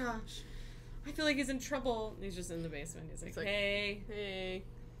 Where's Josh? I feel like he's in trouble. He's just in the basement. He's like, It's like, hey, Hey.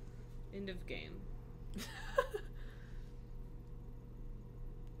 end of game.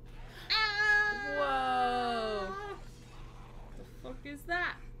 Whoa. The fuck is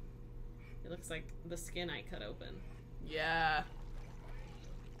that? It looks like the skin I cut open. Yeah.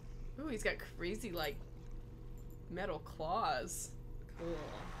 Ooh, he's got crazy, like, metal claws. Cool.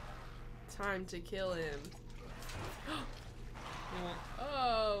 Time to kill him. You know what?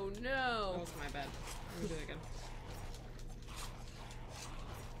 Oh, That no. was my bad. Let me do it again.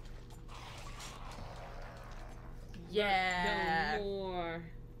 Yeah. No more.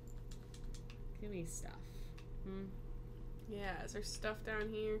 Give me stuff. Yeah, is there stuff down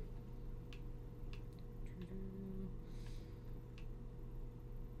here?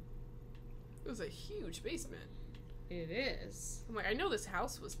 It was a huge basement. It is. I'm like, I know this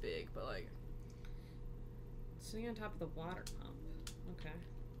house was big, but like, Sitting on top of the water pump. Okay.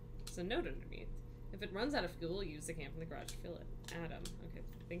 There's a note underneath. If it runs out of fuel, use the can from the garage to fill it. Adam. Okay.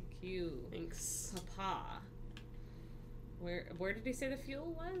 Thank you. thanks. Papa. Where did he say the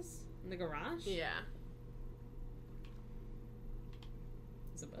fuel was? In the garage? Yeah.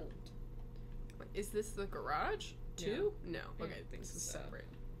 It's a boat. Is this the garage too? No. I Okay, think this is so. separate.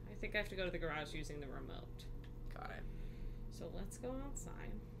 I think I have to go to the garage using the remote. Got it. So let's go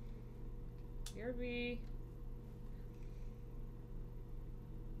outside. BRB.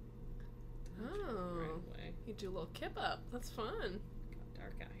 Oh. Right away. You do a little kip up. That's fun. Got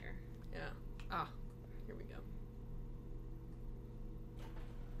dark out here. Yeah. Ah, here we go.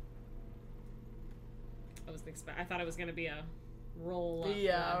 I thought it was gonna be a roll up.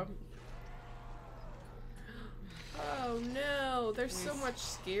 Yeah. one. Oh no, they're so Nice. much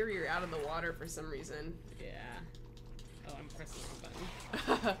scarier out of the water for some reason. Yeah. Oh, I'm pressing the wrong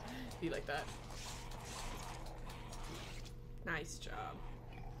button. Be like that. Nice job.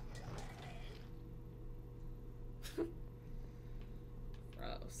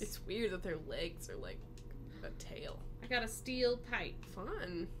 Gross. It's weird that their legs are like a tail. I got a steel pipe.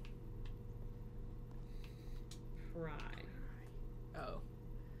 Fun. Pry. Oh,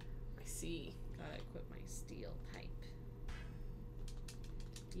 I see. Gotta equip my steel pipe.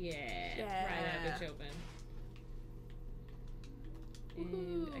 Yeah. Pry Yeah. that bitch open.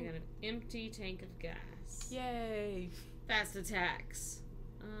 And I got an empty tank of gas. Yay. Fast attacks.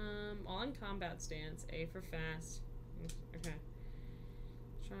 All in combat stance. A for fast. Okay.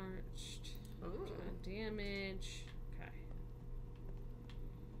 Charged. Oh. Damage. Okay.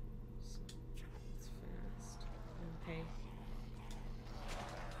 So, it's fast. Okay.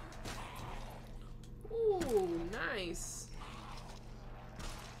 Ooh, nice.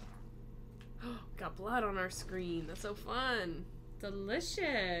 got blood on our screen. That's so fun.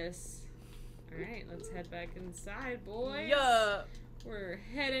 Delicious. Alright, let's head back inside, boys. Yeah. We're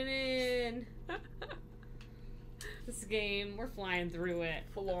heading in. This game, we're flying through it.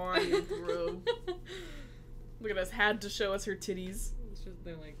 Flying through. Look at us. Had to show us her titties. It's just,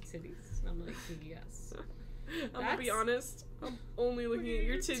 they're like titties. And I'm like, yes. I'm gonna be honest. I'm only looking Looking at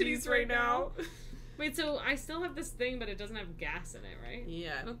your titties right now. Wait, so I still have this thing, but it doesn't have gas in it, right?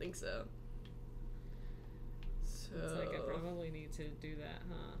 Yeah, I don't think so. So It's like I probably need to do that,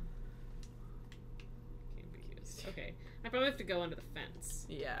 huh? Can't be used. Okay. I probably have to go under the fence.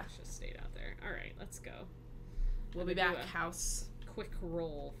 yeah, I should have stayed out there. Alright, let's go. we'll I'm be gonna back. do a House. quick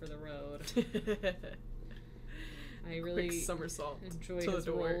roll for the road. I Quick really somersault enjoy to the his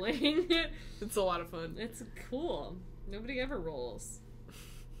door. rolling. It's a lot of fun. It's cool. Nobody ever rolls.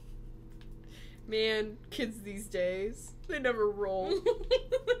 Man, kids these days, they never roll.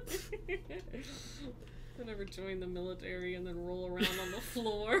 I never join the military and then roll around on the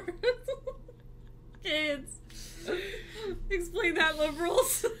floor. Kids. Explain that,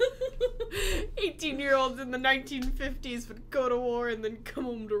 liberals. 18-year-olds in the 1950s would go to war and then come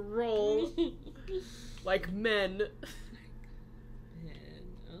home to roll. Like men.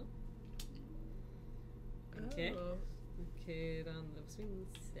 And, oh. Okay. Oh. Kid on the swing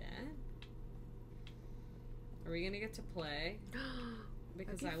set. Are we gonna get to play?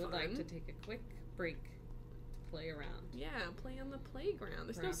 Because That'd I be would like to fun. take a quick break to play around. Yeah, play on the playground.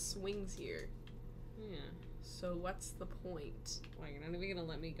 There's no Crap. swings here. Yeah. So what's the point? Why, you're not even gonna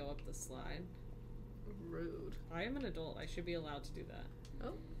let me go up the slide? Rude. I am an adult. I should be allowed to do that.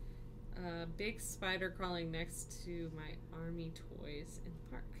 Oh. Big spider crawling next to my army toys in the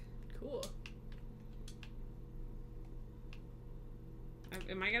park. Cool.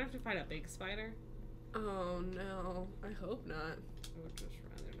 Am I gonna have to fight a big spider? Oh no. I hope not. I would just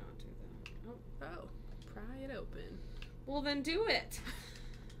rather not do that. Oh. Oh. Pry it open. Well, then do it!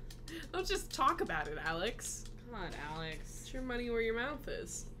 Don't just talk about it, Alex. Come on, Alex. It's your money where your mouth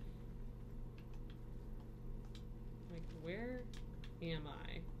is. Like, where am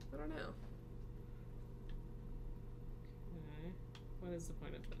I? I don't know. Okay. What is the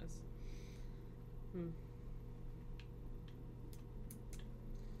point of this?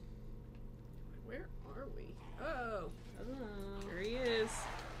 Where are we? Oh. Hello. There he is.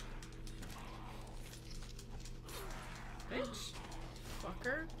 Bitch.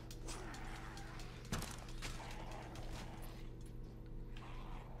 Fucker.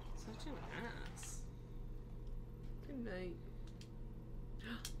 Such an ass. Good night.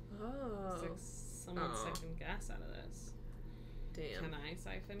 Oh. It's like someone Oh. siphoned gas out of this. Damn. Can I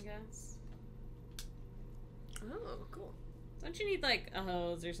siphon gas? Oh, cool. Don't you need like a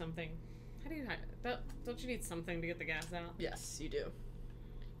hose or something? How do you don't you need something to get the gas out? Yes, you do.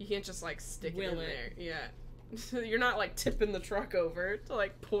 You can't just like stick it Will in it. there. Yeah. You're not like tipping the truck over to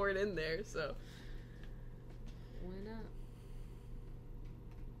like pour it in there, so. Why not?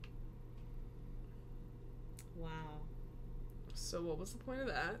 Wow. So what was the point of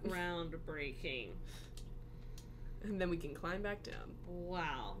that? Groundbreaking. And then we can climb back down.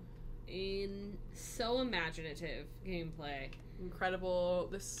 Wow. So imaginative gameplay. Incredible.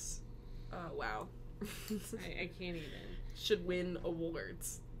 This, wow. I can't even. Should win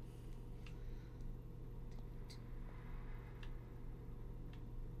awards.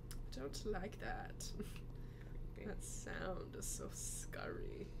 Don't like that. That sound is so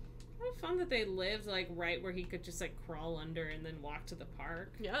scurry. Kind of fun that they lived like right where he could just like crawl under and then walk to the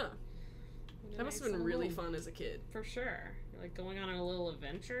park. Yeah. What a That must have nice been really little- fun as a kid. For sure. You're like going on a little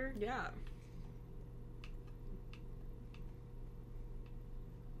adventure. Yeah.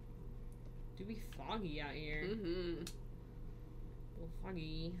 Do be foggy out here. Mm-hmm. A little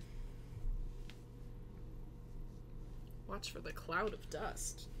foggy. Watch for the cloud of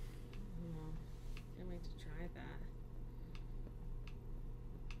dust. Oh, can't wait to try that.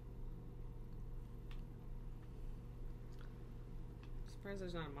 Surprised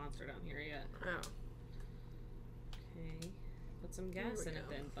there's not a monster down here yet. Wow. Okay. Put some There gas we in it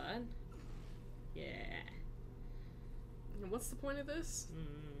go. then, bud. Yeah. And what's the point of this?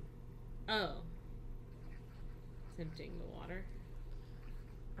 Oh. It's emptying the water.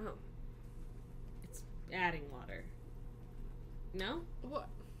 Oh. It's adding water. No? What?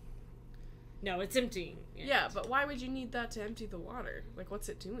 No, it's emptying. it. Yeah, but why would you need that to empty the water? Like, what's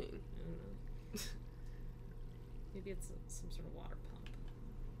it doing? I don't know. Maybe it's some sort of water pump.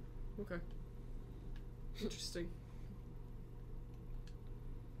 Okay. Interesting.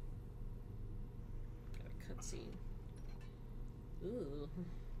 Got a cutscene. Ooh.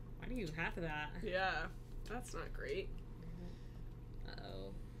 Why do you have that? Yeah. That's not great.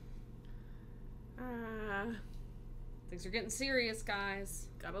 Uh-oh. Things are getting serious, guys.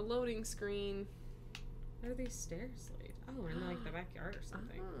 Got a loading screen. Where are these stairs lead? Oh, in like the backyard or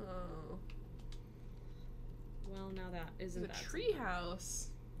something. Oh. Well, now that isn't There's that a tree house.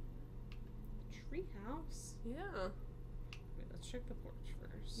 tree house? Yeah. Wait, let's check the porch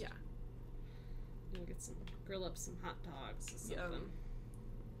first. Yeah. We'll get grill up some hot dogs or something. Yum.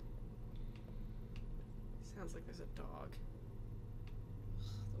 Sounds like there's a dog.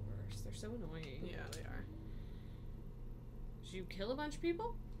 The worst. They're so annoying. Yeah, they are. Did you kill a bunch of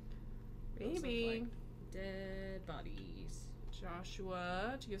people? Those look Maybe. like dead bodies.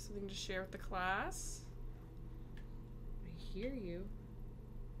 Joshua, do you have something to share with the class? I hear you.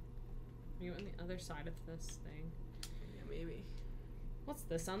 Are you on the other side of this thing? Yeah, maybe. What's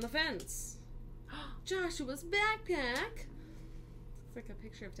this on the fence? Joshua's backpack! Looks like a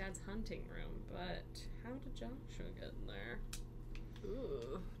picture of Dad's hunting room, but how did Joshua get in there?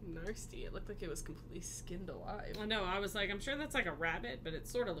 Ooh, nasty. It looked like it was completely skinned alive. Oh no, I was like, I'm sure that's like a rabbit, but it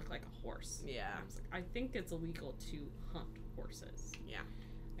sort of looked like a horse. Yeah. I was like, I think it's illegal to hunt horses. Yeah.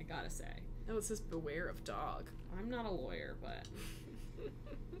 I gotta say. No, it says beware of dog. I'm not a lawyer, but...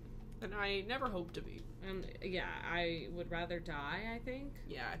 And I never hope to be. Yeah, I would rather die, I think.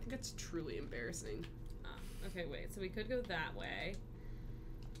 Yeah, I think it's truly embarrassing. Okay, wait, so we could go that way.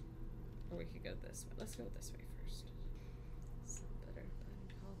 Or we could go this way. Let's go this way first. So better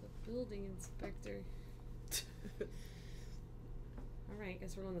call the building inspector. Alright,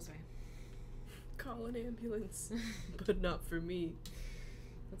 guess we're going this way. Call an ambulance. But not for me.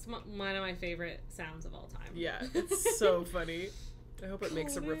 That's one of my favorite sounds of all time. Yeah, it's so funny. I hope it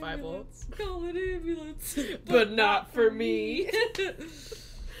makes a revival. Call an ambulance. But not for me.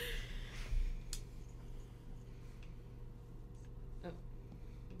 Oh,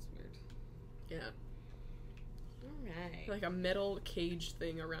 that's weird. Yeah. Alright. Like a metal cage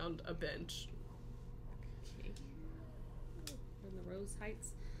thing around a bench. Okay. In the Rose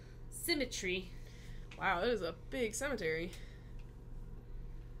Heights Cemetery. Wow, that is a big cemetery.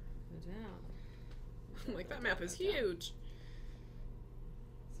 No doubt. Like, that map is huge.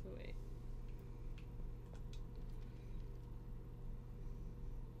 So wait.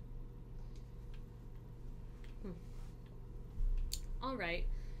 All right.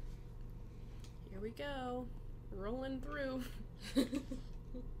 Here we go. Rolling through.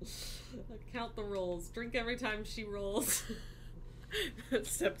 Count the rolls. Drink every time she rolls.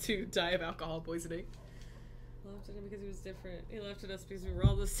 Step 2, die of alcohol poisoning. Left at him because he was different. He left at us because we were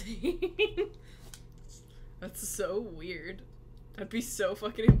all the same. That's so weird. I'd be so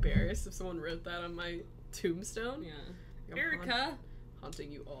fucking embarrassed if someone wrote that on my tombstone. Yeah. Like, I'm Erica.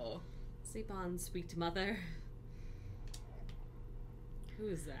 haunting you all. Sleep on, sweet mother. Who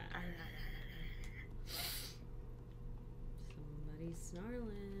is that? Somebody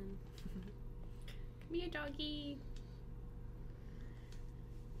snarling. Come here, doggy.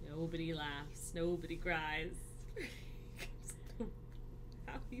 Nobody laughs. Nobody cries.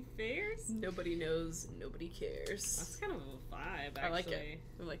 How he fares? Nobody knows. Nobody cares. That's kind of a vibe, actually. I like it.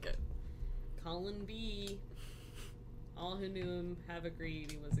 I like it. Colin B. All who knew him have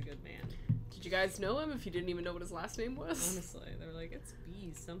agreed he was a good man. Did you guys know him if you didn't even know what his last name was? Honestly, they were like, it's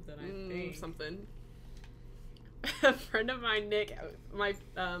B something, I think. Something. A friend of mine, Nick, my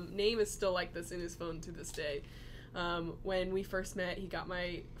name is still like this in his phone to this day. When we first met, he got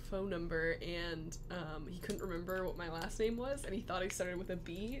my phone number and he couldn't remember what my last name was, and he thought I started with a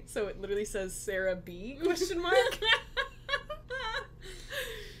B, so it literally says Sarah B ?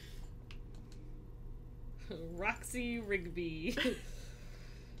 Roxy Rigby.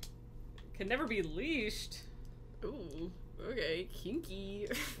 Can never be leashed. Ooh, okay, kinky.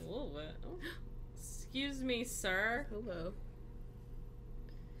 A little bit. Oh. Excuse me, sir. Hello.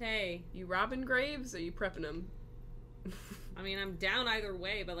 Hey. You robbing graves, or you prepping them? I mean, I'm down either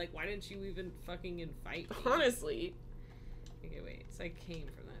way, but, like, why didn't you even fucking invite me? Honestly. Okay, wait. So I came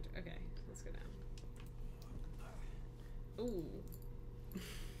from that. Okay, let's go down. Ooh.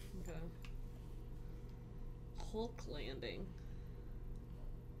 Okay. Hulk landing.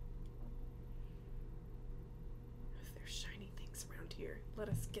 If there's shiny things around here, let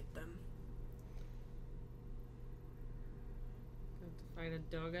us get them. Have to fight a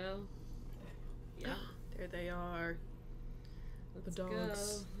doggo. Yeah. There they are. Let's The dogs.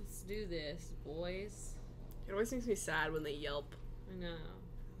 go. Let's do this, boys. It always makes me sad when they yelp. I know.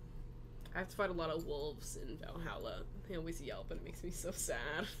 I have to fight a lot of wolves in Valhalla. They always yelp and it makes me so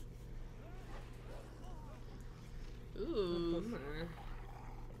sad. Ooh. Bummer.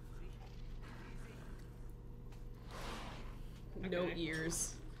 No Okay.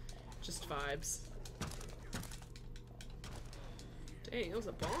 ears. Just vibes. Dang, that was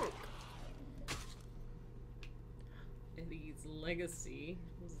a bonk. Eddie's legacy.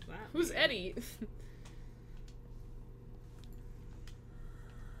 Who's that? Who's mean? Eddie?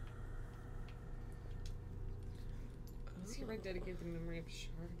 Is he right dedicated to the memory of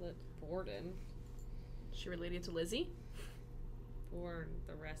Charlotte Borden? She related to Lizzie? Or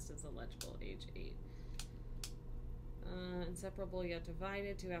the rest is illegible, age 8. Inseparable yet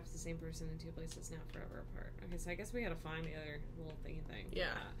divided, two halves the same person in two places now forever apart. Okay, so I guess we gotta find the other little thingy thing. for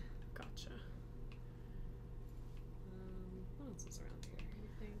Yeah. that. Gotcha. What else is around here?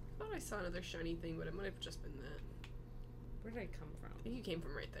 Anything? I thought I saw another shiny thing, but it might have just been that. Where did I come from? I think you came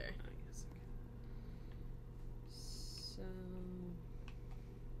from right there. Oh, yes, okay. So...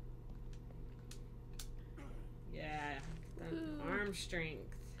 Yeah, that Ooh. arm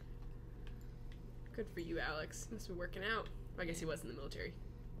strength. Good for you, Alex. Must be working out. I guess he was in the military.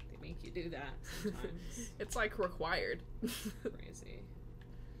 They make you do that sometimes. It's like required. Crazy.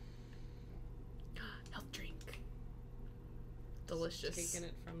 Health drink. Delicious. Taking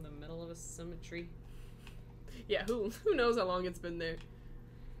it from the middle of a cemetery. Yeah, who knows how long it's been there.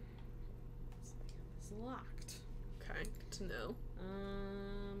 It's locked. Okay, good to know.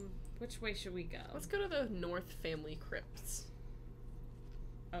 Which way should we go? Let's go to the North Family Crypts.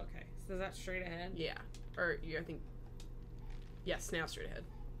 Okay, so is that straight ahead? Yeah. Or, yeah, I think... Yes, now straight ahead.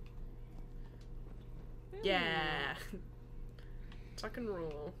 Ooh. Yeah! Tuck and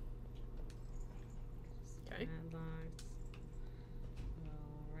roll. Okay. Padlocks.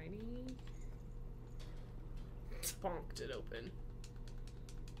 Alrighty. Bonked it open.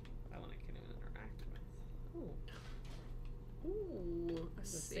 That one I can even interact with. Ooh. Ooh, a There's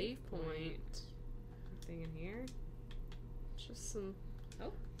save point. Anything in here? Just some...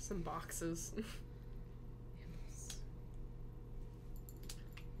 Oh. Some boxes.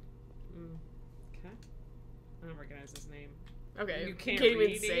 Okay. I don't recognize his name. Okay, You can't even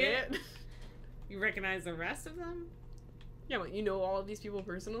read say it? it. You recognize the rest of them? Yeah, what, you know all of these people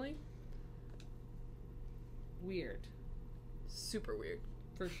personally? Weird. Super weird.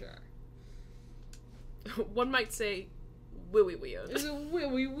 For sure. One might say, willy weird. It's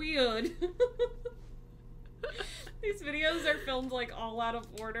really weird. These videos are filmed like all out of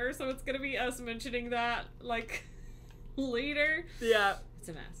order, so it's gonna be us mentioning that like later. Yeah. It's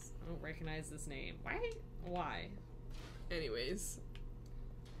a mess. I don't recognize this name. Why? Anyways.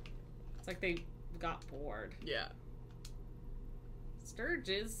 It's like they got bored. Yeah.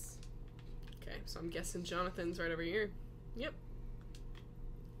 Sturges. Okay, so I'm guessing Jonathan's right over here. Yep.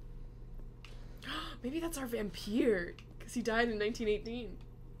 Maybe that's our vampire, because he died in 1918.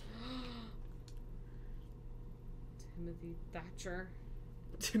 Timothy Thatcher.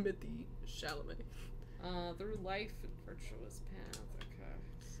 Timothy Chalamet. Through life and virtuous path. Okay.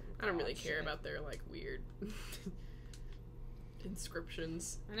 I don't really God care shit. about their, like, weird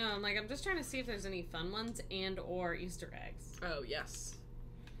inscriptions. I know, I'm just trying to see if there's any fun ones and or Easter eggs. Oh, yes.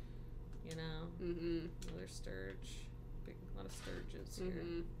 You know? Mm-hmm. Another Sturge. A lot of Sturges here.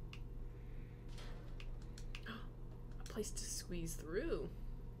 Mm-hmm. A place to squeeze through.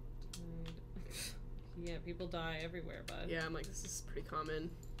 Yeah, people die everywhere, bud. Yeah, I'm like, this is pretty common.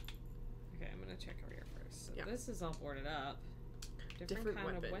 Okay, I'm gonna check over here first. So Yeah. this is all boarded up. Different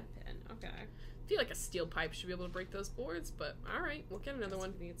kind of weapon. weapon. Okay. I feel like a steel pipe should be able to break those boards, but alright, we'll get another Guess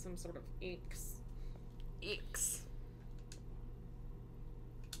one. We need some sort of inks. Ix.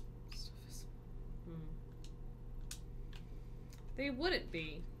 They wouldn't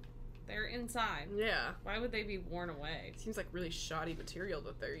be. They're inside. Yeah. Why would they be worn away? Seems like really shoddy material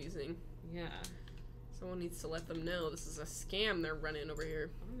that they're using. Yeah. Someone needs to let them know this is a scam they're running over here.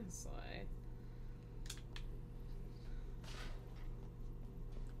 Honestly.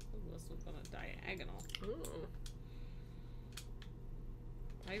 Ooh, this one's on a diagonal. Oh.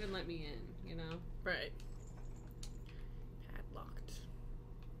 Why even let me in, you know? Right. Padlocked.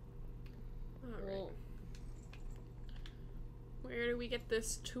 Alright. Well, Where do we get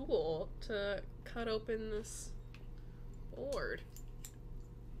this tool to cut open this board?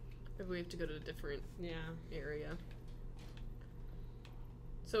 Maybe we have to go to a different yeah. area.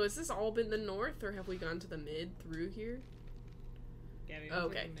 So has this all been the north, or have we gone to the mid through here? Yeah, we Oh,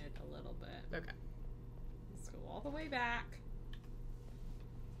 went okay. to the mid a little bit. Okay. Let's go all the way back.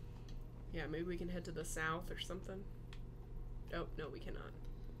 Yeah, maybe we can head to the south or something. Oh, no, we cannot.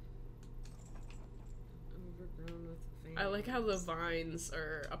 Overgrown with vines. I like how the vines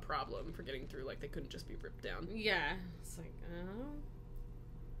are a problem for getting through, like they couldn't just be ripped down. Yeah. It's like, oh.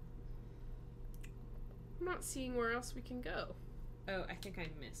 I'm not seeing where else we can go. Oh, I think I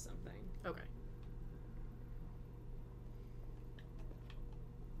missed something. Okay.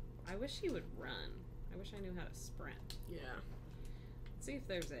 I wish he would run. I wish I knew how to sprint. Yeah. Let's see if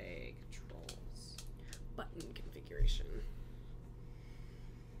there's a controls. Button configuration.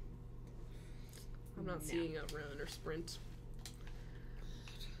 I'm not seeing a run or sprint.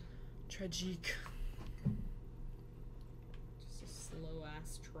 Tragique. Just a slow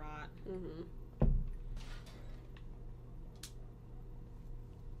ass trot. Mm-hmm.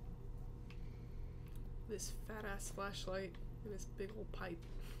 This fat ass flashlight and this big old pipe.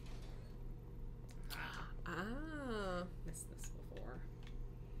 Ah. Missed this before.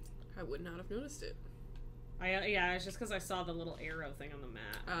 I would not have noticed it. Yeah, it's just because I saw the little arrow thing on the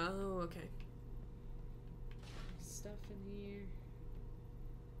map. Oh, okay. Stuff in here.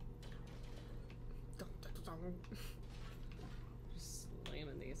 Just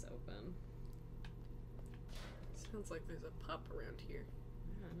slamming these open. Sounds like there's a pup around here.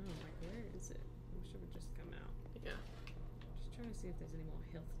 I don't know, like, where is it? I wish it would just come out. Yeah. Just trying to see if there's any more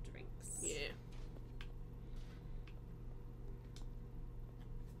health drinks. Yeah.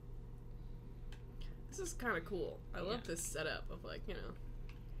 This is kind of cool. I love this setup of, like, you know,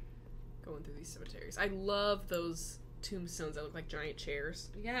 going through these cemeteries. I love those tombstones that look like giant chairs.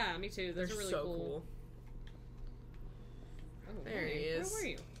 Yeah, me too. Those They're are really so cool. Oh, There hey, he is. Where were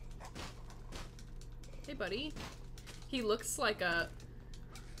you? Hey, buddy. He looks like a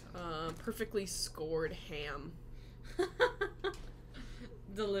perfectly scored ham.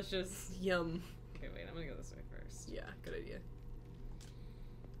 Delicious. Yum. Okay, wait, I'm gonna go this way first. Yeah, good idea.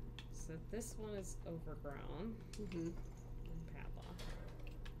 So this one is overgrown. Mm-hmm. And padlock.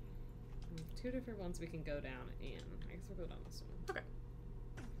 We have two different ones we can go down in. I guess we'll go down this one. Okay.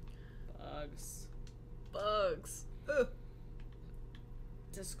 Bugs. Bugs. Ugh.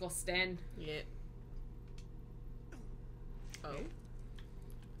 Disgusting. Yeah. Oh.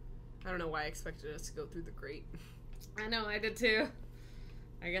 I don't know why I expected us to go through the grate. I know, I did too.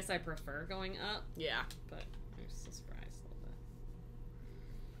 I guess I prefer going up, Yeah. but I was just surprised a little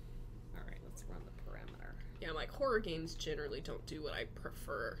bit. Alright, let's run the perimeter. Yeah, I'm like, horror games generally don't do what I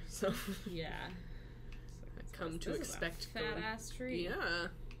prefer, so Yeah. I come to expect fat going- ass tree. Yeah.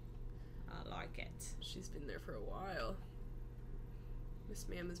 I like it. She's been there for a while. This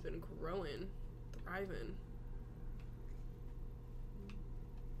ma'am has been growing, thriving.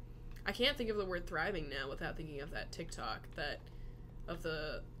 I can't think of the word thriving now without thinking of that TikTok of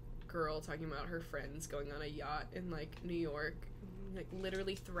the girl talking about her friends going on a yacht in, like, New York, like,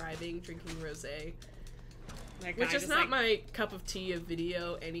 literally thriving, drinking rosé. That Which guy is just, not like, my cup of tea of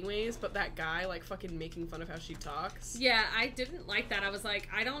video anyways, but that guy, like, fucking making fun of how she talks. Yeah, I didn't like that. I was like,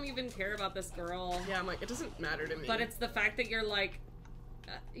 I don't even care about this girl. Yeah, I'm like, it doesn't matter to me. But it's the fact that you're like,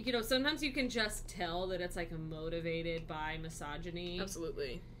 you know, sometimes you can just tell that it's like motivated by misogyny.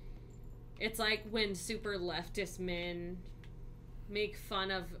 Absolutely. It's like when super leftist men make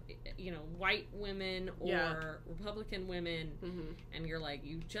fun of, you know, white women or Yeah. Republican women, Mm-hmm. and you're like,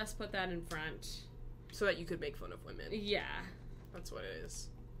 you just put that in front. So that you could make fun of women. Yeah. That's what it is.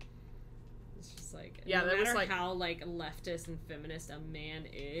 It's just like, Yeah, no that was, matter like- how, like, leftist and feminist a man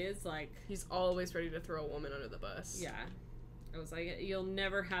is, like, He's always ready to throw a woman under the bus. yeah. I was like, you'll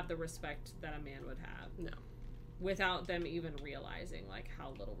never have the respect that a man would have. No. Without them even realizing, like, how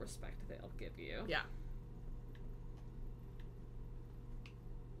little respect they'll give you. Yeah.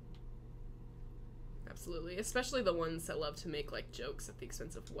 Absolutely. Especially the ones that love to make, like, jokes at the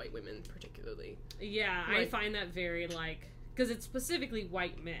expense of white women, particularly. Yeah, I Like- find that very, like, because it's specifically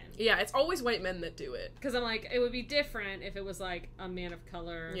white men. Yeah, it's always white men that do it. Because I'm like, it would be different if it was, like, a man of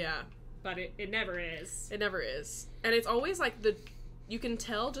color. Yeah. But it never is. It never is. And it's always, like, you can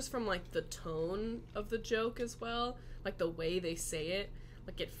tell just from, like, the tone of the joke as well. Like, the way they say it.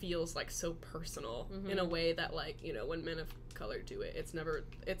 Like, it feels, like, so personal in a way that, like, you know, when men of color do it,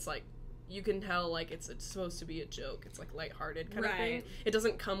 it's, like, you can tell, like, it's supposed to be a joke. It's, like, lighthearted kind of thing. Right. It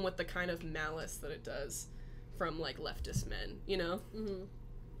doesn't come with the kind of malice that it does from, like, leftist men, you know? Mm-hmm.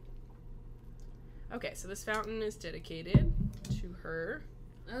 Okay, so this fountain is dedicated to her.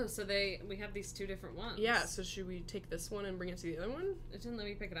 Oh, so we have these two different ones. Yeah, so should we take this one and bring it to the other one? It didn't let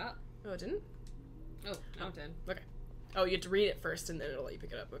me pick it up. Oh, it didn't? Oh, now it did. Okay. Oh, you have to read it first and then it'll let you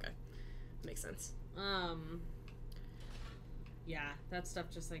pick it up. Okay. Makes sense. Yeah, that stuff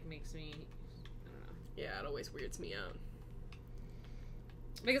just, like, makes me, I don't know. Yeah, it always weirds me out.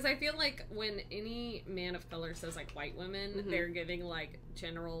 Because I feel like when any man of color says, like, white women, Mhm. they're giving, like,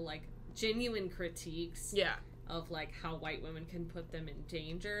 general, like, genuine critiques Yeah. of, like, how white women can put them in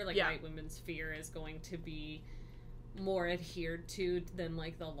danger. Like, Yeah. white women's fear is going to be more adhered to than,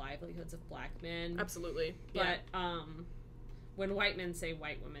 like, the livelihoods of black men. Absolutely. But, Yeah. when white men say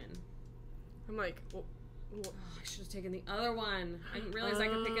white women, I'm like, well, oh, I should have taken the other one. I didn't realize I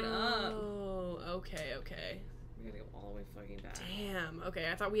could pick it up. Oh, okay. We gotta go all the way fucking back. Damn. Okay,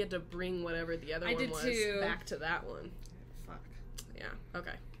 I thought we had to bring whatever the other I one did was too. back to that one. Fuck. Yeah,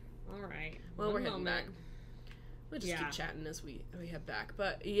 okay. All right. Well, One we're heading back. moment. We'll just Yeah. keep chatting as we head back.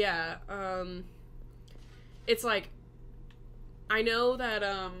 But yeah, it's like, I know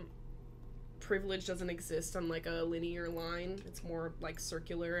that privilege doesn't exist on like a linear line. It's more like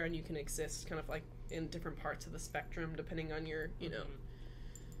circular, and you can exist kind of like in different parts of the spectrum depending on your, you know,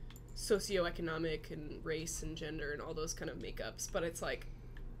 socioeconomic and race and gender and all those kind of makeups. But it's like,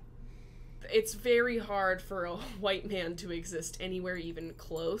 it's very hard for a white man to exist anywhere even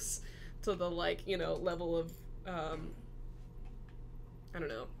close to the, like, you know, level of I don't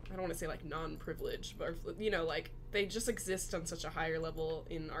know, I don't want to say like non-privileged, but, you know, like, they just exist on such a higher level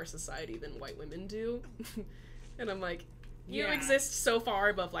in our society than white women do. And I'm like, you exist so far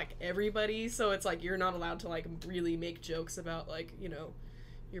above like everybody, so it's like you're not allowed to like really make jokes about, like, you know,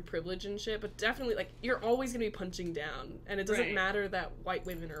 your privilege and shit. But definitely, like, you're always gonna be punching down, and it doesn't matter that white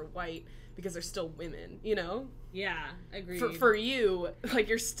women are white because they're still women, you know? Yeah, agreed. For you, like,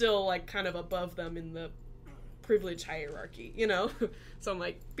 you're still like kind of above them in the privilege hierarchy, you know? So I'm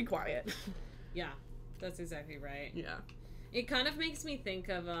like, be quiet. Yeah, that's exactly right. Yeah. It kind of makes me think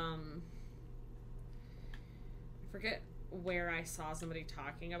of I forget where I saw somebody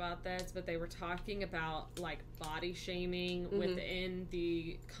talking about this, but they were talking about like body shaming within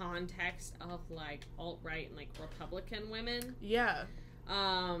the context of like alt-right and like Republican women. Yeah.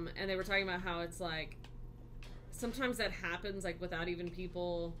 And they were talking about how it's like sometimes that happens like without even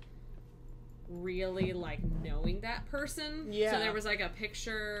people really like knowing that person. Yeah. So there was like a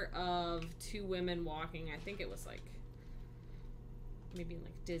picture of two women walking. I think it was like maybe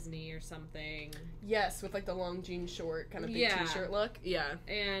like Disney or something. Yes, with like the long jean short kind of big t-shirt look. Yeah.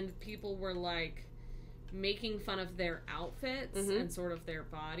 And people were like making fun of their outfits and sort of their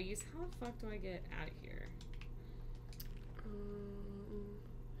bodies. How the fuck do I get out of here?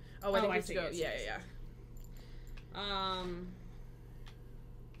 I think we see. go. Yeah. Oh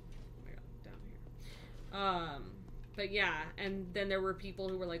my God, down here. But yeah, and then there were people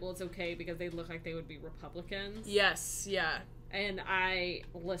who were like, well, it's okay because they look like they would be Republicans. Yes, yeah. And I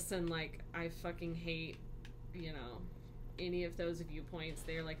listen, like, I fucking hate, you know, any of those viewpoints.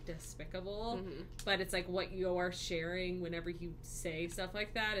 They're like despicable. But it's like what you're sharing whenever you say stuff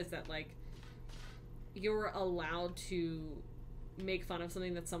like that is that like you're allowed to make fun of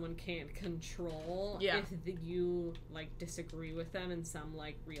something that someone can't control if you like disagree with them in some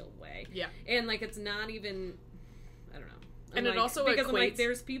like real way. Yeah. And like it's not even, I don't know. And like, it also because equates... I'm like,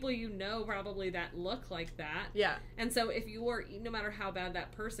 there's people you know probably that look like that. Yeah. And so if you are, no matter how bad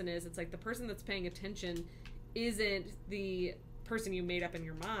that person is, it's like the person that's paying attention isn't the person you made up in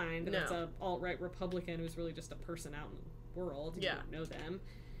your mind. No. That's a alt-right Republican who's really just a person out in the world. You don't know them.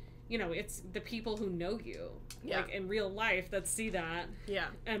 You know, it's the people who know you, like in real life, that see that,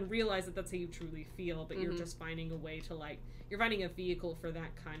 and realize that that's how you truly feel. But you're just finding a way to like, you're finding a vehicle for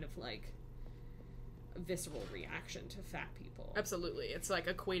that kind of like visceral reaction to fat people. Absolutely, it's like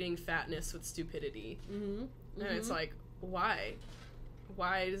equating fatness with stupidity, and it's like, why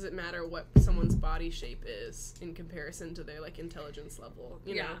does it matter what someone's body shape is in comparison to their like intelligence level?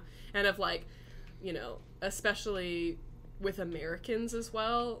 You know, and of like, you know, especially with Americans as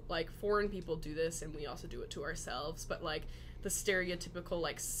well, like foreign people do this and we also do it to ourselves, but like the stereotypical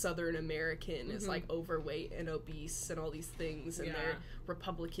like Southern American is like overweight and obese and all these things, and they're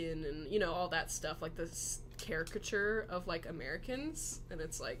Republican and, you know, all that stuff, like this caricature of like Americans. And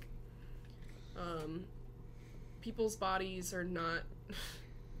it's like people's bodies are not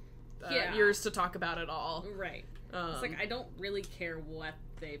yours to talk about at all. Right. It's like I don't really care what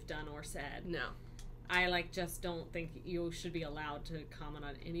they've done or said. No. I, like, just don't think you should be allowed to comment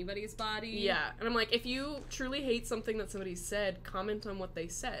on anybody's body. Yeah, and I'm like, if you truly hate something that somebody said, comment on what they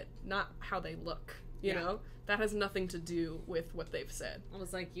said, not how they look, you know? That has nothing to do with what they've said. I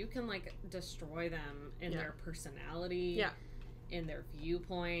was like, you can, like, destroy them in their personality, in their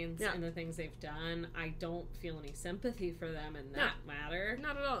viewpoints, in the things they've done. I don't feel any sympathy for them in that matter.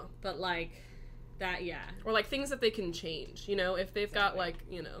 Not at all. But, like... that, or like things that they can change, you know, if they've got like,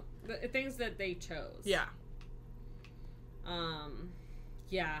 you know, the things that they chose.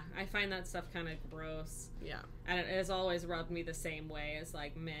 I find that stuff kind of gross. And it has always rubbed me the same way as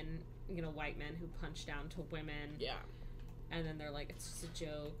like men, you know, white men who punch down to women. And then they're like, it's just a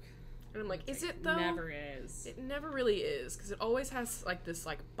joke. And I'm like, is it though? It never is. It never really is, because it always has like this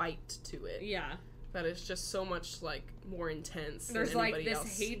like bite to it. That is just so much like more intense. There's like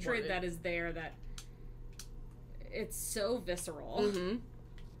this hatred that is there that it's so visceral.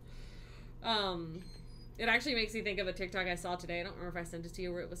 It actually makes me think of a TikTok I saw today. I don't remember if I sent it to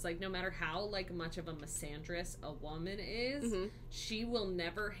you, where it was like, no matter how like much of a misandrist a woman is, she will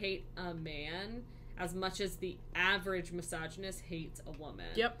never hate a man as much as the average misogynist hates a woman.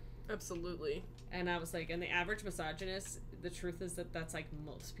 Absolutely. And I was like, and the average misogynist, the truth is that that's like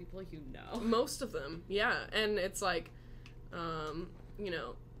most people you know. Most of them, yeah. And it's like, you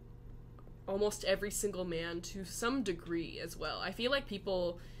know, almost every single man to some degree as well. I feel like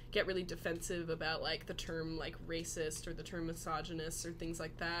people get really defensive about, like, the term, like, racist or the term misogynist or things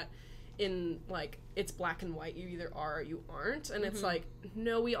like that. In, like, it's black and white, you either are or you aren't. And it's like,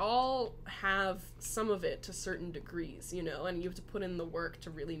 no, we all have some of it to certain degrees, you know, and you have to put in the work to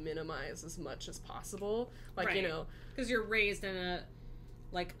really minimize as much as possible. Like, Right. you know, Because you're raised in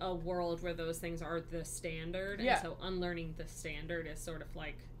a world where those things are the standard. And Yeah. so unlearning the standard is sort of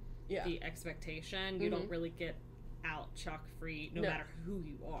like yeah. the expectation. You don't really get out chalk free no matter who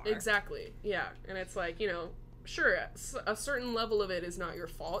you are. Exactly. Yeah. And it's like, you know, sure, a certain level of it is not your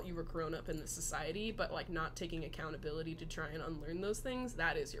fault. You were grown up in this society, but, like, not taking accountability to try and unlearn those things,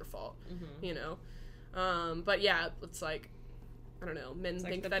 that is your fault, you know? But yeah, it's like, I don't know, men It's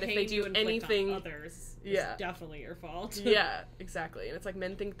think like the that if pain they you do inflict anything... on others Yeah. is definitely your fault. Yeah, exactly. And it's like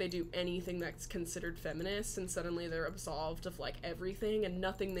men think they do anything that's considered feminist, and suddenly they're absolved of, like, everything, and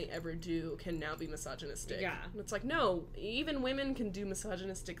nothing they ever do can now be misogynistic. Yeah. And it's like, no, even women can do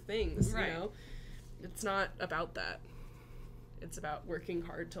misogynistic things, Right. you know? It's not about that. It's about working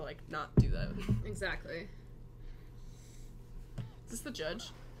hard to, like, not do that. Exactly. Is this the judge?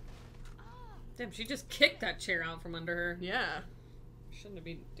 Damn, she just kicked that chair out from under her. Yeah. Shouldn't have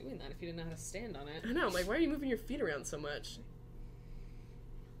been doing that if you didn't know how to stand on it. I know, I'm like, why are you moving your feet around so much?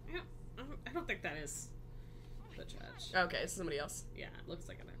 Yeah, I don't think that is the judge. Okay, it's somebody else. Yeah, it looks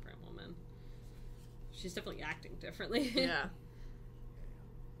like a different woman. She's definitely acting differently. Yeah.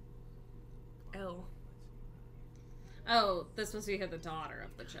 L. Oh, this must be the daughter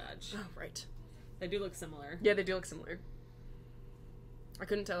of the judge. Oh, right. They do look similar. Yeah, they do look similar. I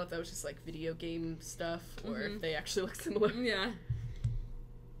couldn't tell if that was just, like, video game stuff or if they actually look similar. Yeah.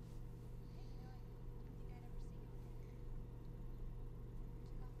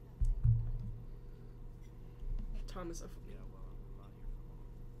 Tom is a... Yeah, well, I'm not here for long.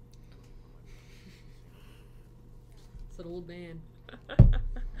 It's an old man.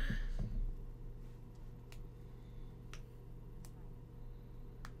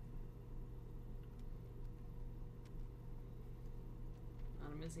 A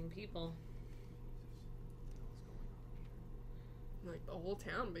lot of missing people. Like, the whole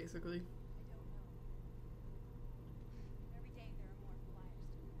town, basically. Every day there are more flyers to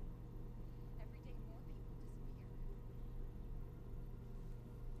print. Every day more people disappear.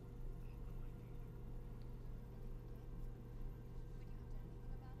 Would you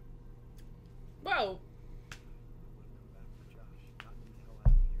have done anything about it? Whoa! I would have come back for Josh. Gotten him the hell out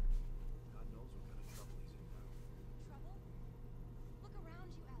of here. God knows what kind of trouble he's in now. Trouble? Look around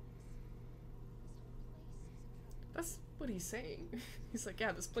you, Alex. This whole place is in trouble. That's what he's saying. He's like,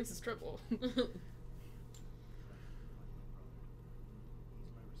 yeah, this place is trouble. Find my brother. He's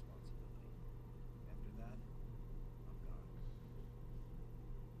my responsibility. After that, I'm gone. I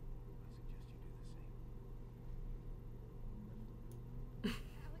suggest you do the same.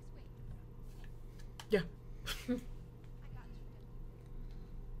 Alex, wait. Yeah. I got you. You should take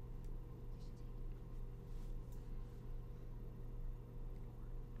it.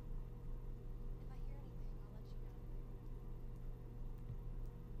 If I hear anything, I'll let you know.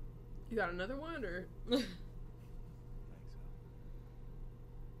 You got another one, or? Thanks, Al. Alex,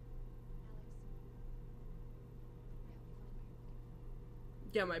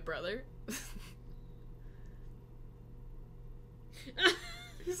 Yeah, my brother.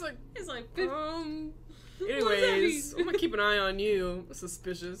 He's like, It's like, anyways, mean? I'm gonna keep an eye on you.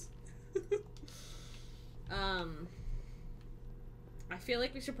 Suspicious. I feel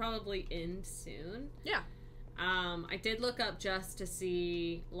like we should probably end soon. Yeah. I did look up just to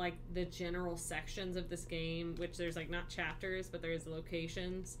see, like, the general sections of this game, which there's, like, not chapters, but there's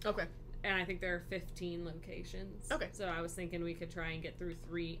locations. Okay. And I think there are 15 locations. Okay. So I was thinking we could try and get through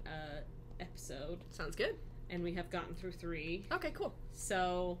 3 episode. Sounds good. And we have gotten through 3. Okay, cool.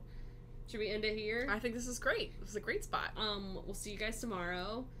 So, should we end it here? I think this is great. This is a great spot. We'll see you guys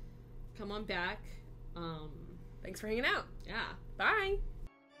tomorrow. Come on back. Thanks for hanging out. Yeah. Bye.